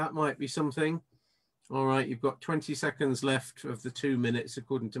watch. That might be something. All right, you've got 20 seconds left of the 2 minutes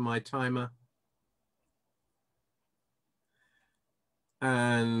according to my timer.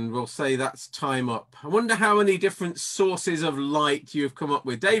 And we'll say that's time up. I wonder how many different sources of light you've come up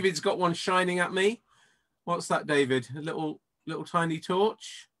with. David's got one shining at me. What's that, David? A little tiny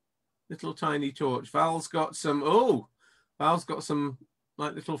torch? Little tiny torch. Val's got some, Val's got some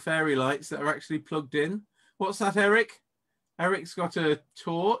like little fairy lights that are actually plugged in. What's that, Eric? Eric's got a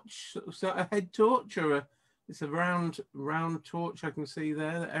torch. Is that a head torch or it's a round torch I can see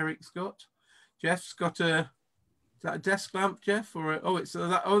there that Eric's got. Jeff's got is that a desk lamp, Jeff? Or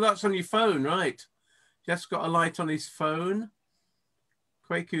that's on your phone, right? Jeff's got a light on his phone.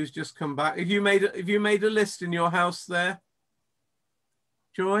 Kwaku's just come back. Have you made a list in your house there?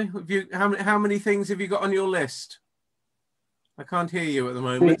 Joy, how many things have you got on your list? I can't hear you at the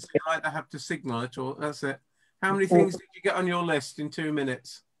moment, so you either have to signal it or that's it. How many things did you get on your list in 2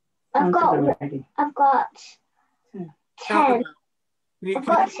 minutes? I've got 10. I've got 10.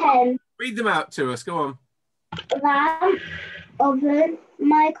 Read them out to us. Go on. Lamp, oven,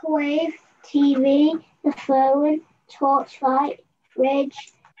 microwave, TV, the phone, torchlight,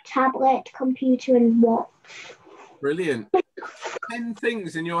 fridge, tablet, computer, and watch. Brilliant. 10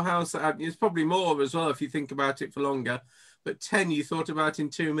 things in your house that there's probably more as well if you think about it for longer, but 10 you thought about in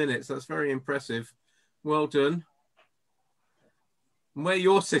 2 minutes. That's very impressive. Well done. And where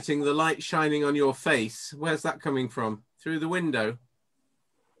you're sitting, the light shining on your face, where's that coming from? Through the window?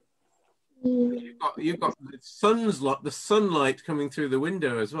 You've got the sunlight coming through the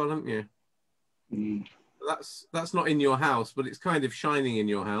window as well, haven't you? Mm. That's not in your house, but it's kind of shining in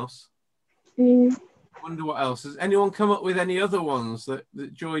your house. Mm. I wonder what else. Has anyone come up with any other ones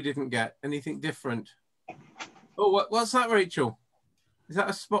that Joy didn't get? Anything different? Oh, what's that, Rachel? Is that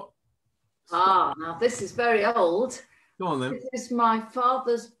a spot? Ah, now this is very old. Go on then. This is my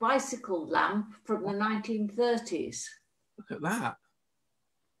father's bicycle lamp from the 1930s. Look at that.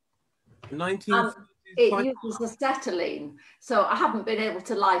 1930s. It uses acetylene, so I haven't been able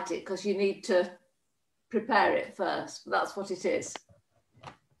to light it because you need to prepare it first. But that's what it is.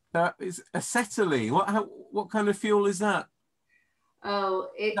 It's acetylene. What kind of fuel is that? Oh,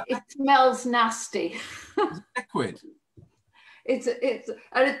 it smells nasty. Is it liquid? And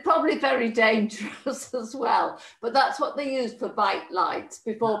it's probably very dangerous as well. But that's what they used for bike lights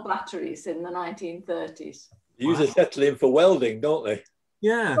before batteries in the 1930s. They use acetylene for welding, don't they?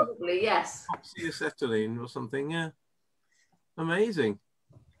 Yeah. Probably, yes. Acetylene or something, yeah. Amazing.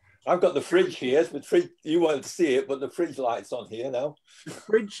 I've got the fridge here. The fridge, you won't see it, but the fridge light's on here now. The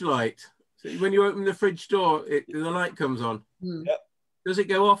fridge light. So when you open the fridge door, the light comes on. Yep. Does it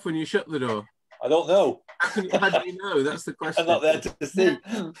go off when you shut the door? I don't know. How do you know? That's the question. I'm not there to see.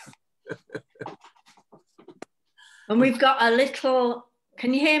 And we've got a little,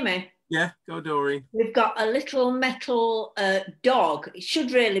 can you hear me? Yeah, go Doreen. We've got a little metal dog. It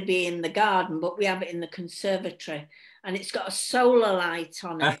should really be in the garden, but we have it in the conservatory. And it's got a solar light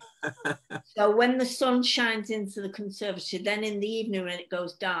on it. So when the sun shines into the conservatory, then in the evening when it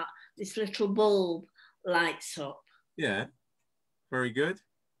goes dark, this little bulb lights up. Yeah, very good.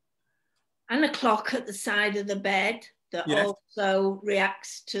 And a clock at the side of the bed that also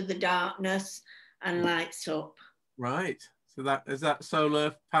reacts to the darkness and lights up. Right. So that is that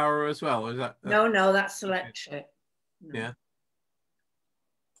solar power as well? Is that No, that's electric. No. Yeah.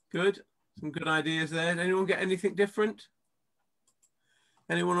 Good. Some good ideas there. Anyone get anything different?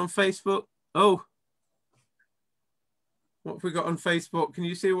 Anyone on Facebook? Oh. What have we got on Facebook? Can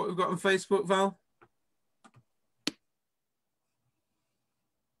you see what we've got on Facebook, Val?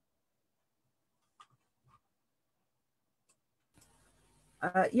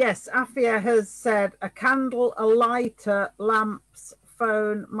 Yes, Afia has said a candle, a lighter, lamps,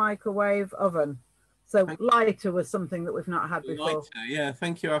 phone, microwave, oven. So lighter was something that we've not had before. Lighter, yeah,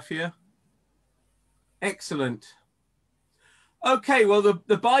 thank you, Afia. Excellent. Okay, well,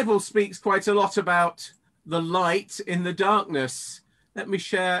 the Bible speaks quite a lot about the light in the darkness. Let me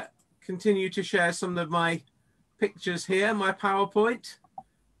continue to share some of my pictures here, my PowerPoint.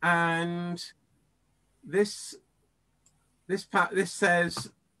 And this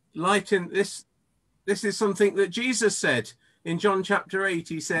says light in this is something that Jesus said in John chapter 8.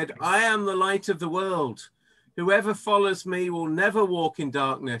 He said, I am the light of the world. Whoever follows me will never walk in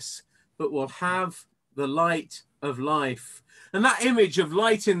darkness, but will have the light of life. And that image of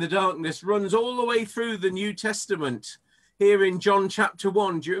light in the darkness runs all the way through the New Testament. Here in John chapter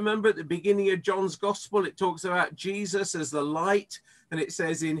 1, do you remember at the beginning of John's gospel, it talks about Jesus as the light, and it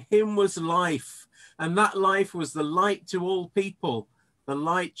says in him was life. And that life was the light to all people. The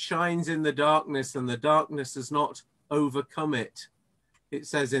light shines in the darkness, and the darkness has not overcome it. It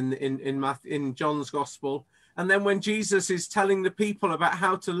says in John's gospel. And then when Jesus is telling the people about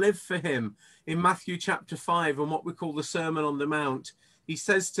how to live for him in Matthew chapter 5 and what we call the Sermon on the Mount, he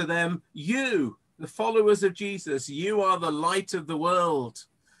says to them, you, the followers of Jesus, you are the light of the world.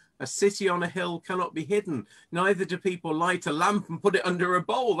 A city on a hill cannot be hidden. Neither do people light a lamp and put it under a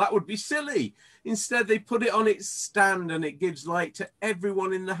bowl. That would be silly. Instead, they put it on its stand and it gives light to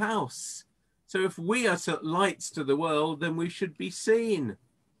everyone in the house. So if we are lights to the world, then we should be seen.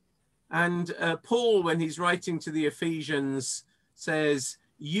 And Paul, when he's writing to the Ephesians, says,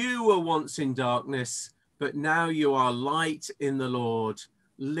 you were once in darkness, but now you are light in the Lord.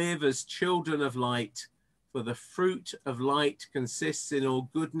 Live as children of light. For the fruit of light consists in all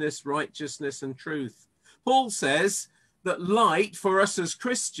goodness, righteousness, and truth. Paul says that light for us as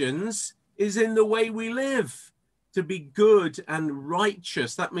Christians is in the way we live, to be good and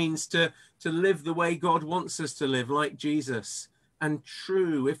righteous. That means to live the way God wants us to live, like Jesus, and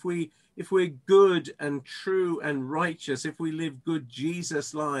true. If we're good and true and righteous, if we live good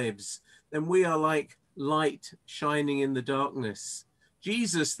Jesus lives, then we are like light shining in the darkness.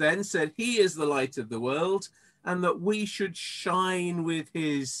 Jesus then said he is the light of the world and that we should shine with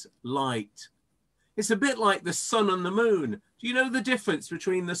his light. It's a bit like the sun and the moon. Do you know the difference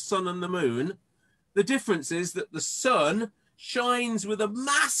between the sun and the moon? The difference is that the sun shines with a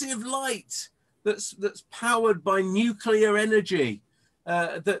massive light that's powered by nuclear energy.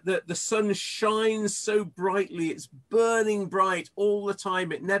 The sun shines so brightly, it's burning bright all the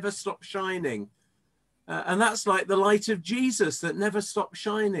time. It never stops shining. And that's like the light of Jesus that never stops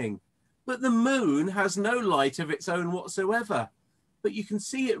shining. But the moon has no light of its own whatsoever. But you can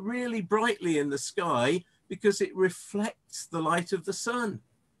see it really brightly in the sky because it reflects the light of the sun.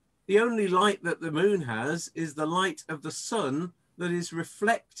 The only light that the moon has is the light of the sun that is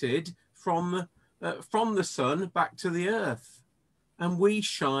reflected from the sun back to the earth. And we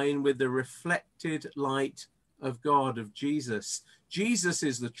shine with the reflected light of God, of Jesus. Jesus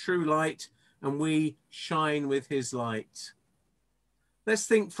is the true light, and we shine with his light. Let's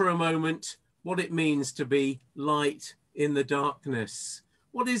think for a moment what it means to be light in the darkness.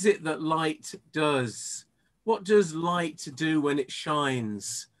 What is it that light does? What does light do when it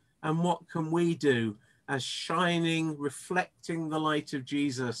shines? And what can we do? as shining, reflecting the light of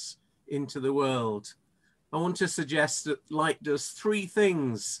Jesus into the world. I want to suggest that light does three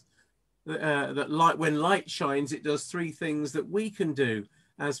things. When light shines, it does three things that we can do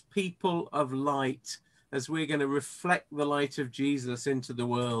as people of light, as we're going to reflect the light of Jesus into the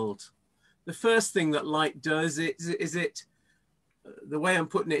world. The first thing that light does the way I'm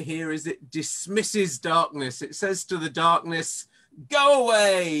putting it here is it dismisses darkness. It says to the darkness, go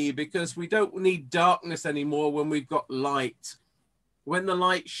away, because we don't need darkness anymore when we've got light. When the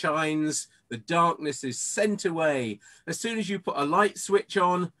light shines, the darkness is sent away. As soon as you put a light switch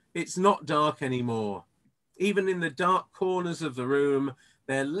on, it's not dark anymore. Even in the dark corners of the room,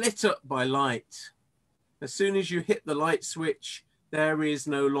 they're lit up by light. As soon as you hit the light switch, there is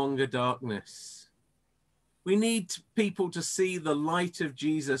no longer darkness. We need people to see the light of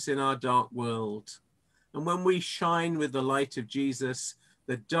Jesus in our dark world. And when we shine with the light of Jesus,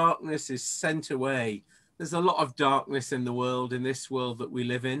 the darkness is sent away. There's a lot of darkness in the world, in this world that we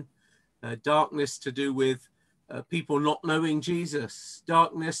live in. Darkness to do with people not knowing Jesus.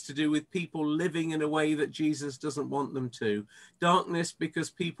 Darkness to do with people living in a way that Jesus doesn't want them to. Darkness because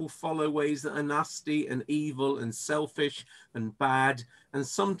people follow ways that are nasty and evil and selfish and bad, and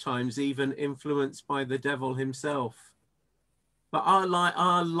sometimes even influenced by the devil himself. But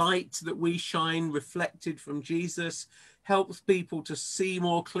our light that we shine, reflected from Jesus, helps people to see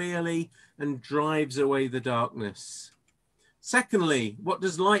more clearly and drives away the darkness. Secondly, what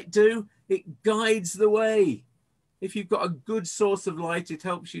does light do? It guides the way. If you've got a good source of light, it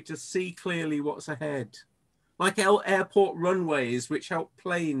helps you to see clearly what's ahead. Like airport runways, which help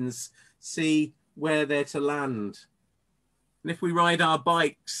planes see where they're to land. And if we ride our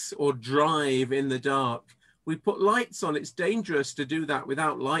bikes or drive in the dark, we put lights on. It's dangerous to do that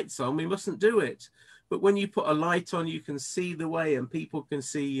without lights on. We mustn't do it. But when you put a light on, you can see the way and people can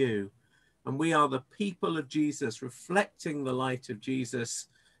see you. And we are the people of Jesus, reflecting the light of Jesus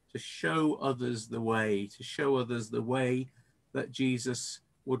to show others the way, that Jesus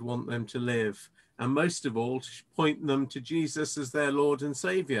would want them to live. And most of all, to point them to Jesus as their Lord and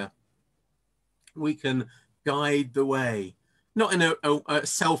Savior. We can guide the way, not in a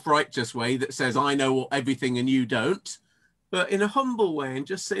self-righteous way that says, I know everything and you don't, but in a humble way, and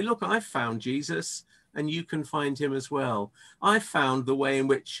just say, look, I've found Jesus and you can find him as well. I've found the way in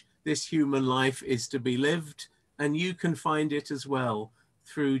which this human life is to be lived, and you can find it as well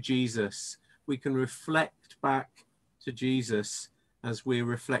through Jesus. We can reflect back to Jesus as we're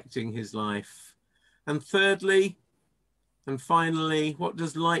reflecting his life. And thirdly, and finally, what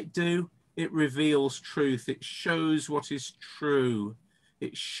does light do? It reveals truth. It shows what is true.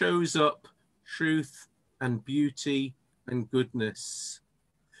 It shows up truth and beauty and goodness.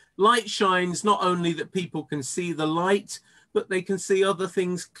 Light shines not only that people can see the light, but they can see other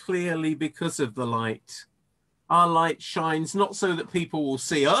things clearly because of the light. Our light shines not so that people will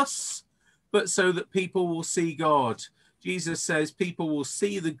see us, but so that people will see God. Jesus says people will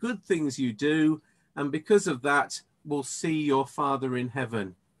see the good things you do, and because of that, will see your Father in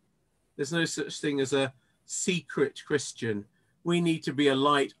heaven. There's no such thing as a secret Christian. We need to be a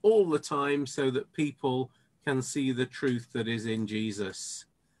light all the time so that people can see the truth that is in Jesus.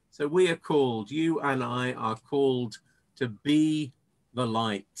 So we are called, you and I are called to be the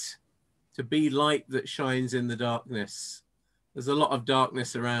light, to be light that shines in the darkness. There's a lot of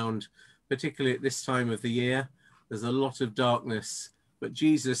darkness around, particularly at this time of the year. There's a lot of darkness, but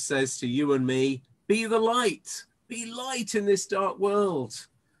Jesus says to you and me, be the light. Be light in this dark world.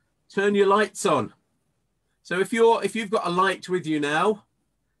 Turn your lights on. So if you've got a light with you now,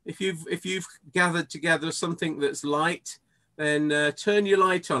 if you've gathered together something that's light, then turn your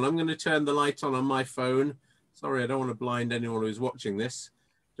light on. I'm going to turn the light on my phone. Sorry, I don't want to blind anyone who's watching this.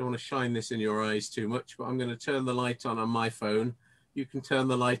 Don't want to shine this in your eyes too much, but I'm going to turn the light on my phone. You can turn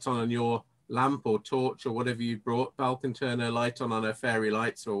the light on your lamp or torch or whatever you brought. Val can turn her light on her fairy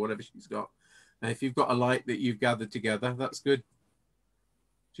lights or whatever she's got. If you've got a light that you've gathered together, that's good.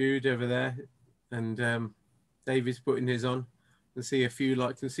 Jude over there, and David's putting his on. And see a few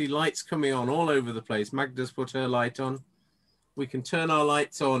lights. Can see lights coming on all over the place. Magda's put her light on. We can turn our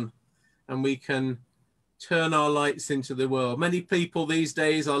lights on, and we can turn our lights into the world. Many people these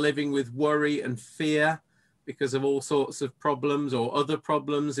days are living with worry and fear because of all sorts of problems or other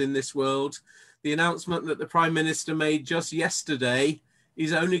problems in this world. The announcement that the Prime Minister made just yesterday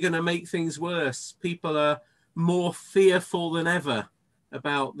is only going to make things worse. People are more fearful than ever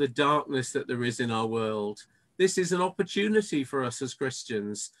about the darkness that there is in our world. This is an opportunity for us as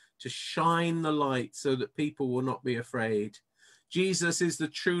Christians to shine the light so that people will not be afraid. Jesus is the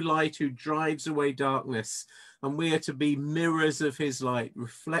true light who drives away darkness, and we are to be mirrors of his light,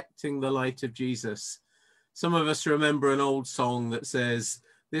 reflecting the light of Jesus. Some of us remember an old song that says,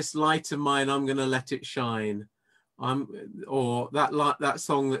 "This light of mine, I'm going to let it shine." Or that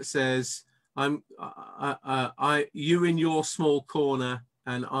song that says, you in your small corner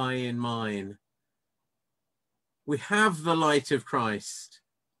and I in mine. We have the light of Christ,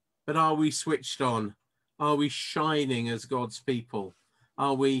 but are we switched on? Are we shining as God's people?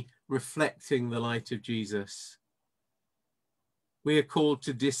 Are we reflecting the light of Jesus? We are called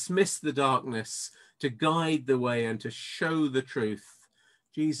to dismiss the darkness, to guide the way and to show the truth.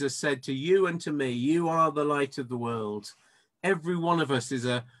 Jesus said to you and to me, you are the light of the world. Every one of us is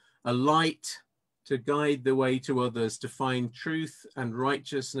a light to guide the way to others, to find truth and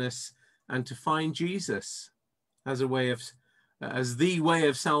righteousness and to find Jesus as the way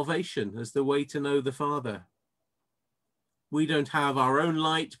of salvation, as the way to know the Father. We don't have our own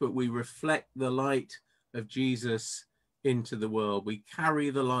light, but we reflect the light of Jesus into the world. We carry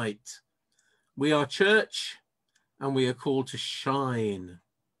the light. We are church and we are called to shine.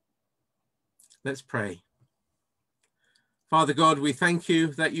 Let's pray. Father God, we thank you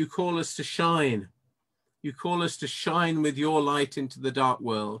that you call us to shine. You call us to shine with your light into the dark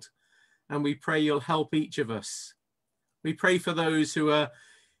world. And we pray you'll help each of us. We pray for those who are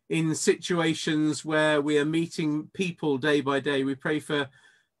in situations where we are meeting people day by day. We pray for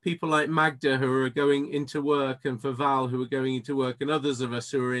people like Magda who are going into work, and for Val who are going into work, and others of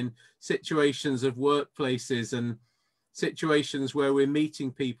us who are in situations of workplaces and situations where we're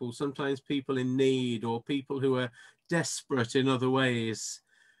meeting people, sometimes people in need or people who are desperate in other ways.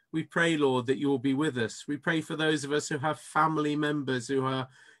 We pray, Lord, that you will be with us. We pray for those of us who have family members who are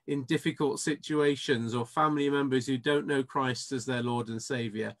in difficult situations, or family members who don't know Christ as their Lord and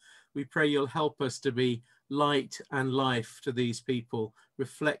Savior. We pray you'll help us to be light and life to these people,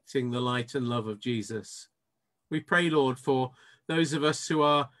 reflecting the light and love of Jesus. We pray, Lord, for those of us who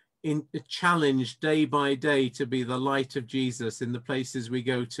are challenged day by day to be the light of Jesus in the places we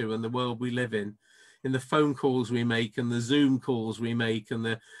go to and the world we live in the phone calls we make and the Zoom calls we make and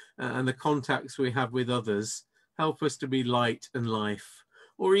the contacts we have with others. Help us to be light and life.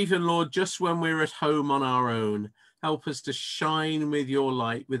 Or even, Lord, just when we're at home on our own, help us to shine with your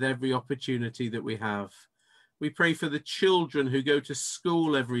light with every opportunity that we have. We pray for the children who go to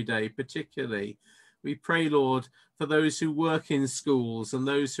school every day, particularly. We pray, Lord, for those who work in schools and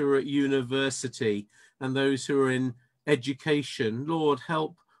those who are at university and those who are in education. Lord,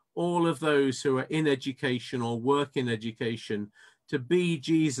 help all of those who are in education or work in education to be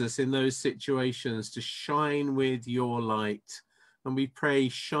Jesus in those situations, to shine with your light. And we pray,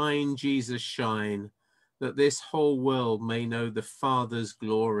 shine, Jesus, shine, that this whole world may know the Father's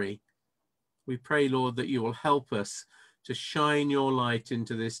glory. We pray, Lord, that you will help us to shine your light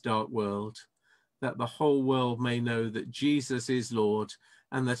into this dark world, that the whole world may know that Jesus is Lord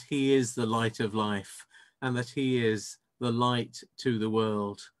and that he is the light of life and that he is the light to the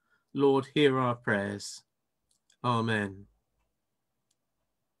world. Lord, hear our prayers. Amen.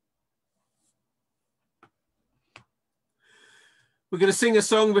 We're going to sing a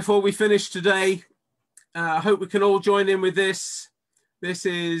song before we finish today. I hope we can all join in with this. This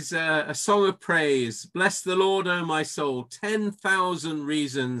is a song of praise. Bless the Lord, O my soul. 10,000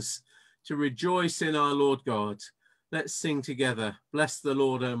 reasons to rejoice in our Lord God. Let's sing together. Bless the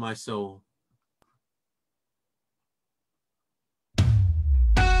Lord, O my soul.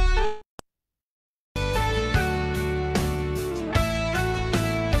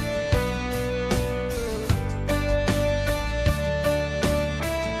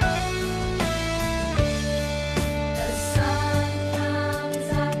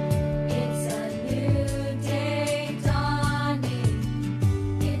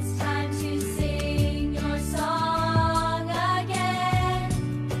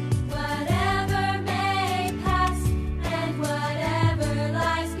 What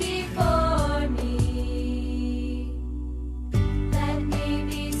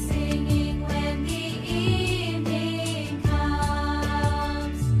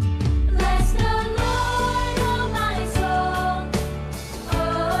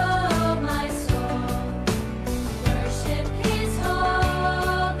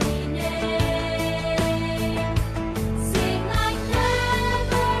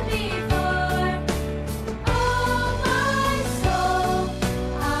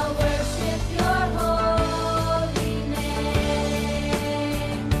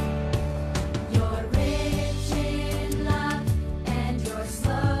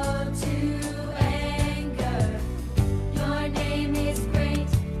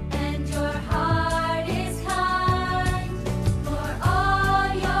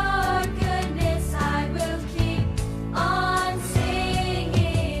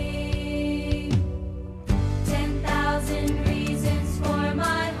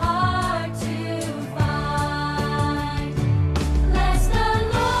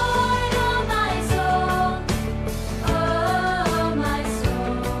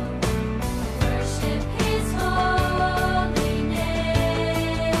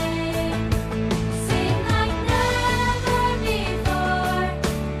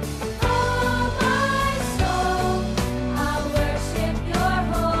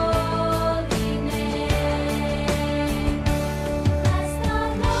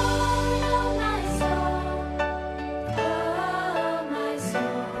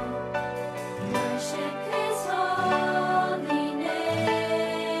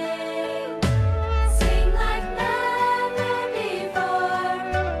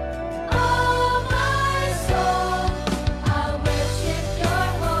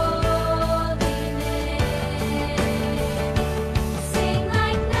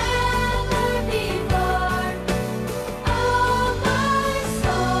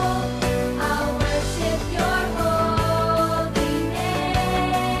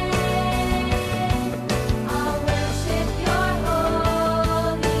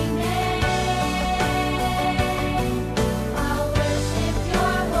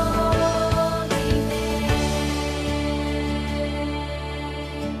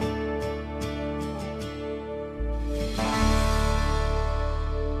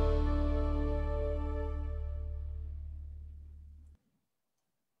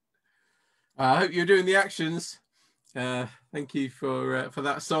I hope you're doing the actions. Thank you for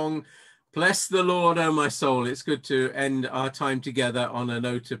that song. Bless the Lord, oh my soul. It's good to end our time together on a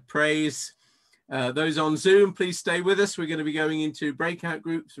note of praise. Those on Zoom, please stay with us. We're going to be going into breakout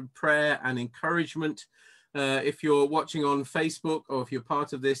groups of prayer and encouragement. If you're watching on Facebook, or if you're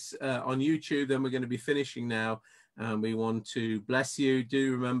part of this on YouTube, then we're going to be finishing now. We want to bless you.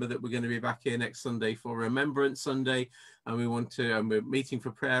 Do remember that we're going to be back here next Sunday for Remembrance Sunday, and we're meeting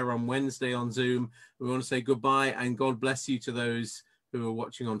for prayer on Wednesday on Zoom. We want to say goodbye and God bless you to those who are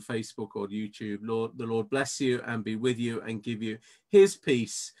watching on Facebook or YouTube. The Lord bless you and be with you and give you his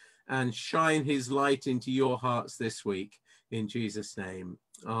peace and shine his light into your hearts this week. In Jesus' name,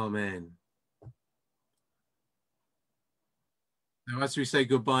 amen. Now, as we say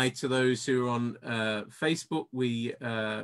goodbye to those who are on Facebook, we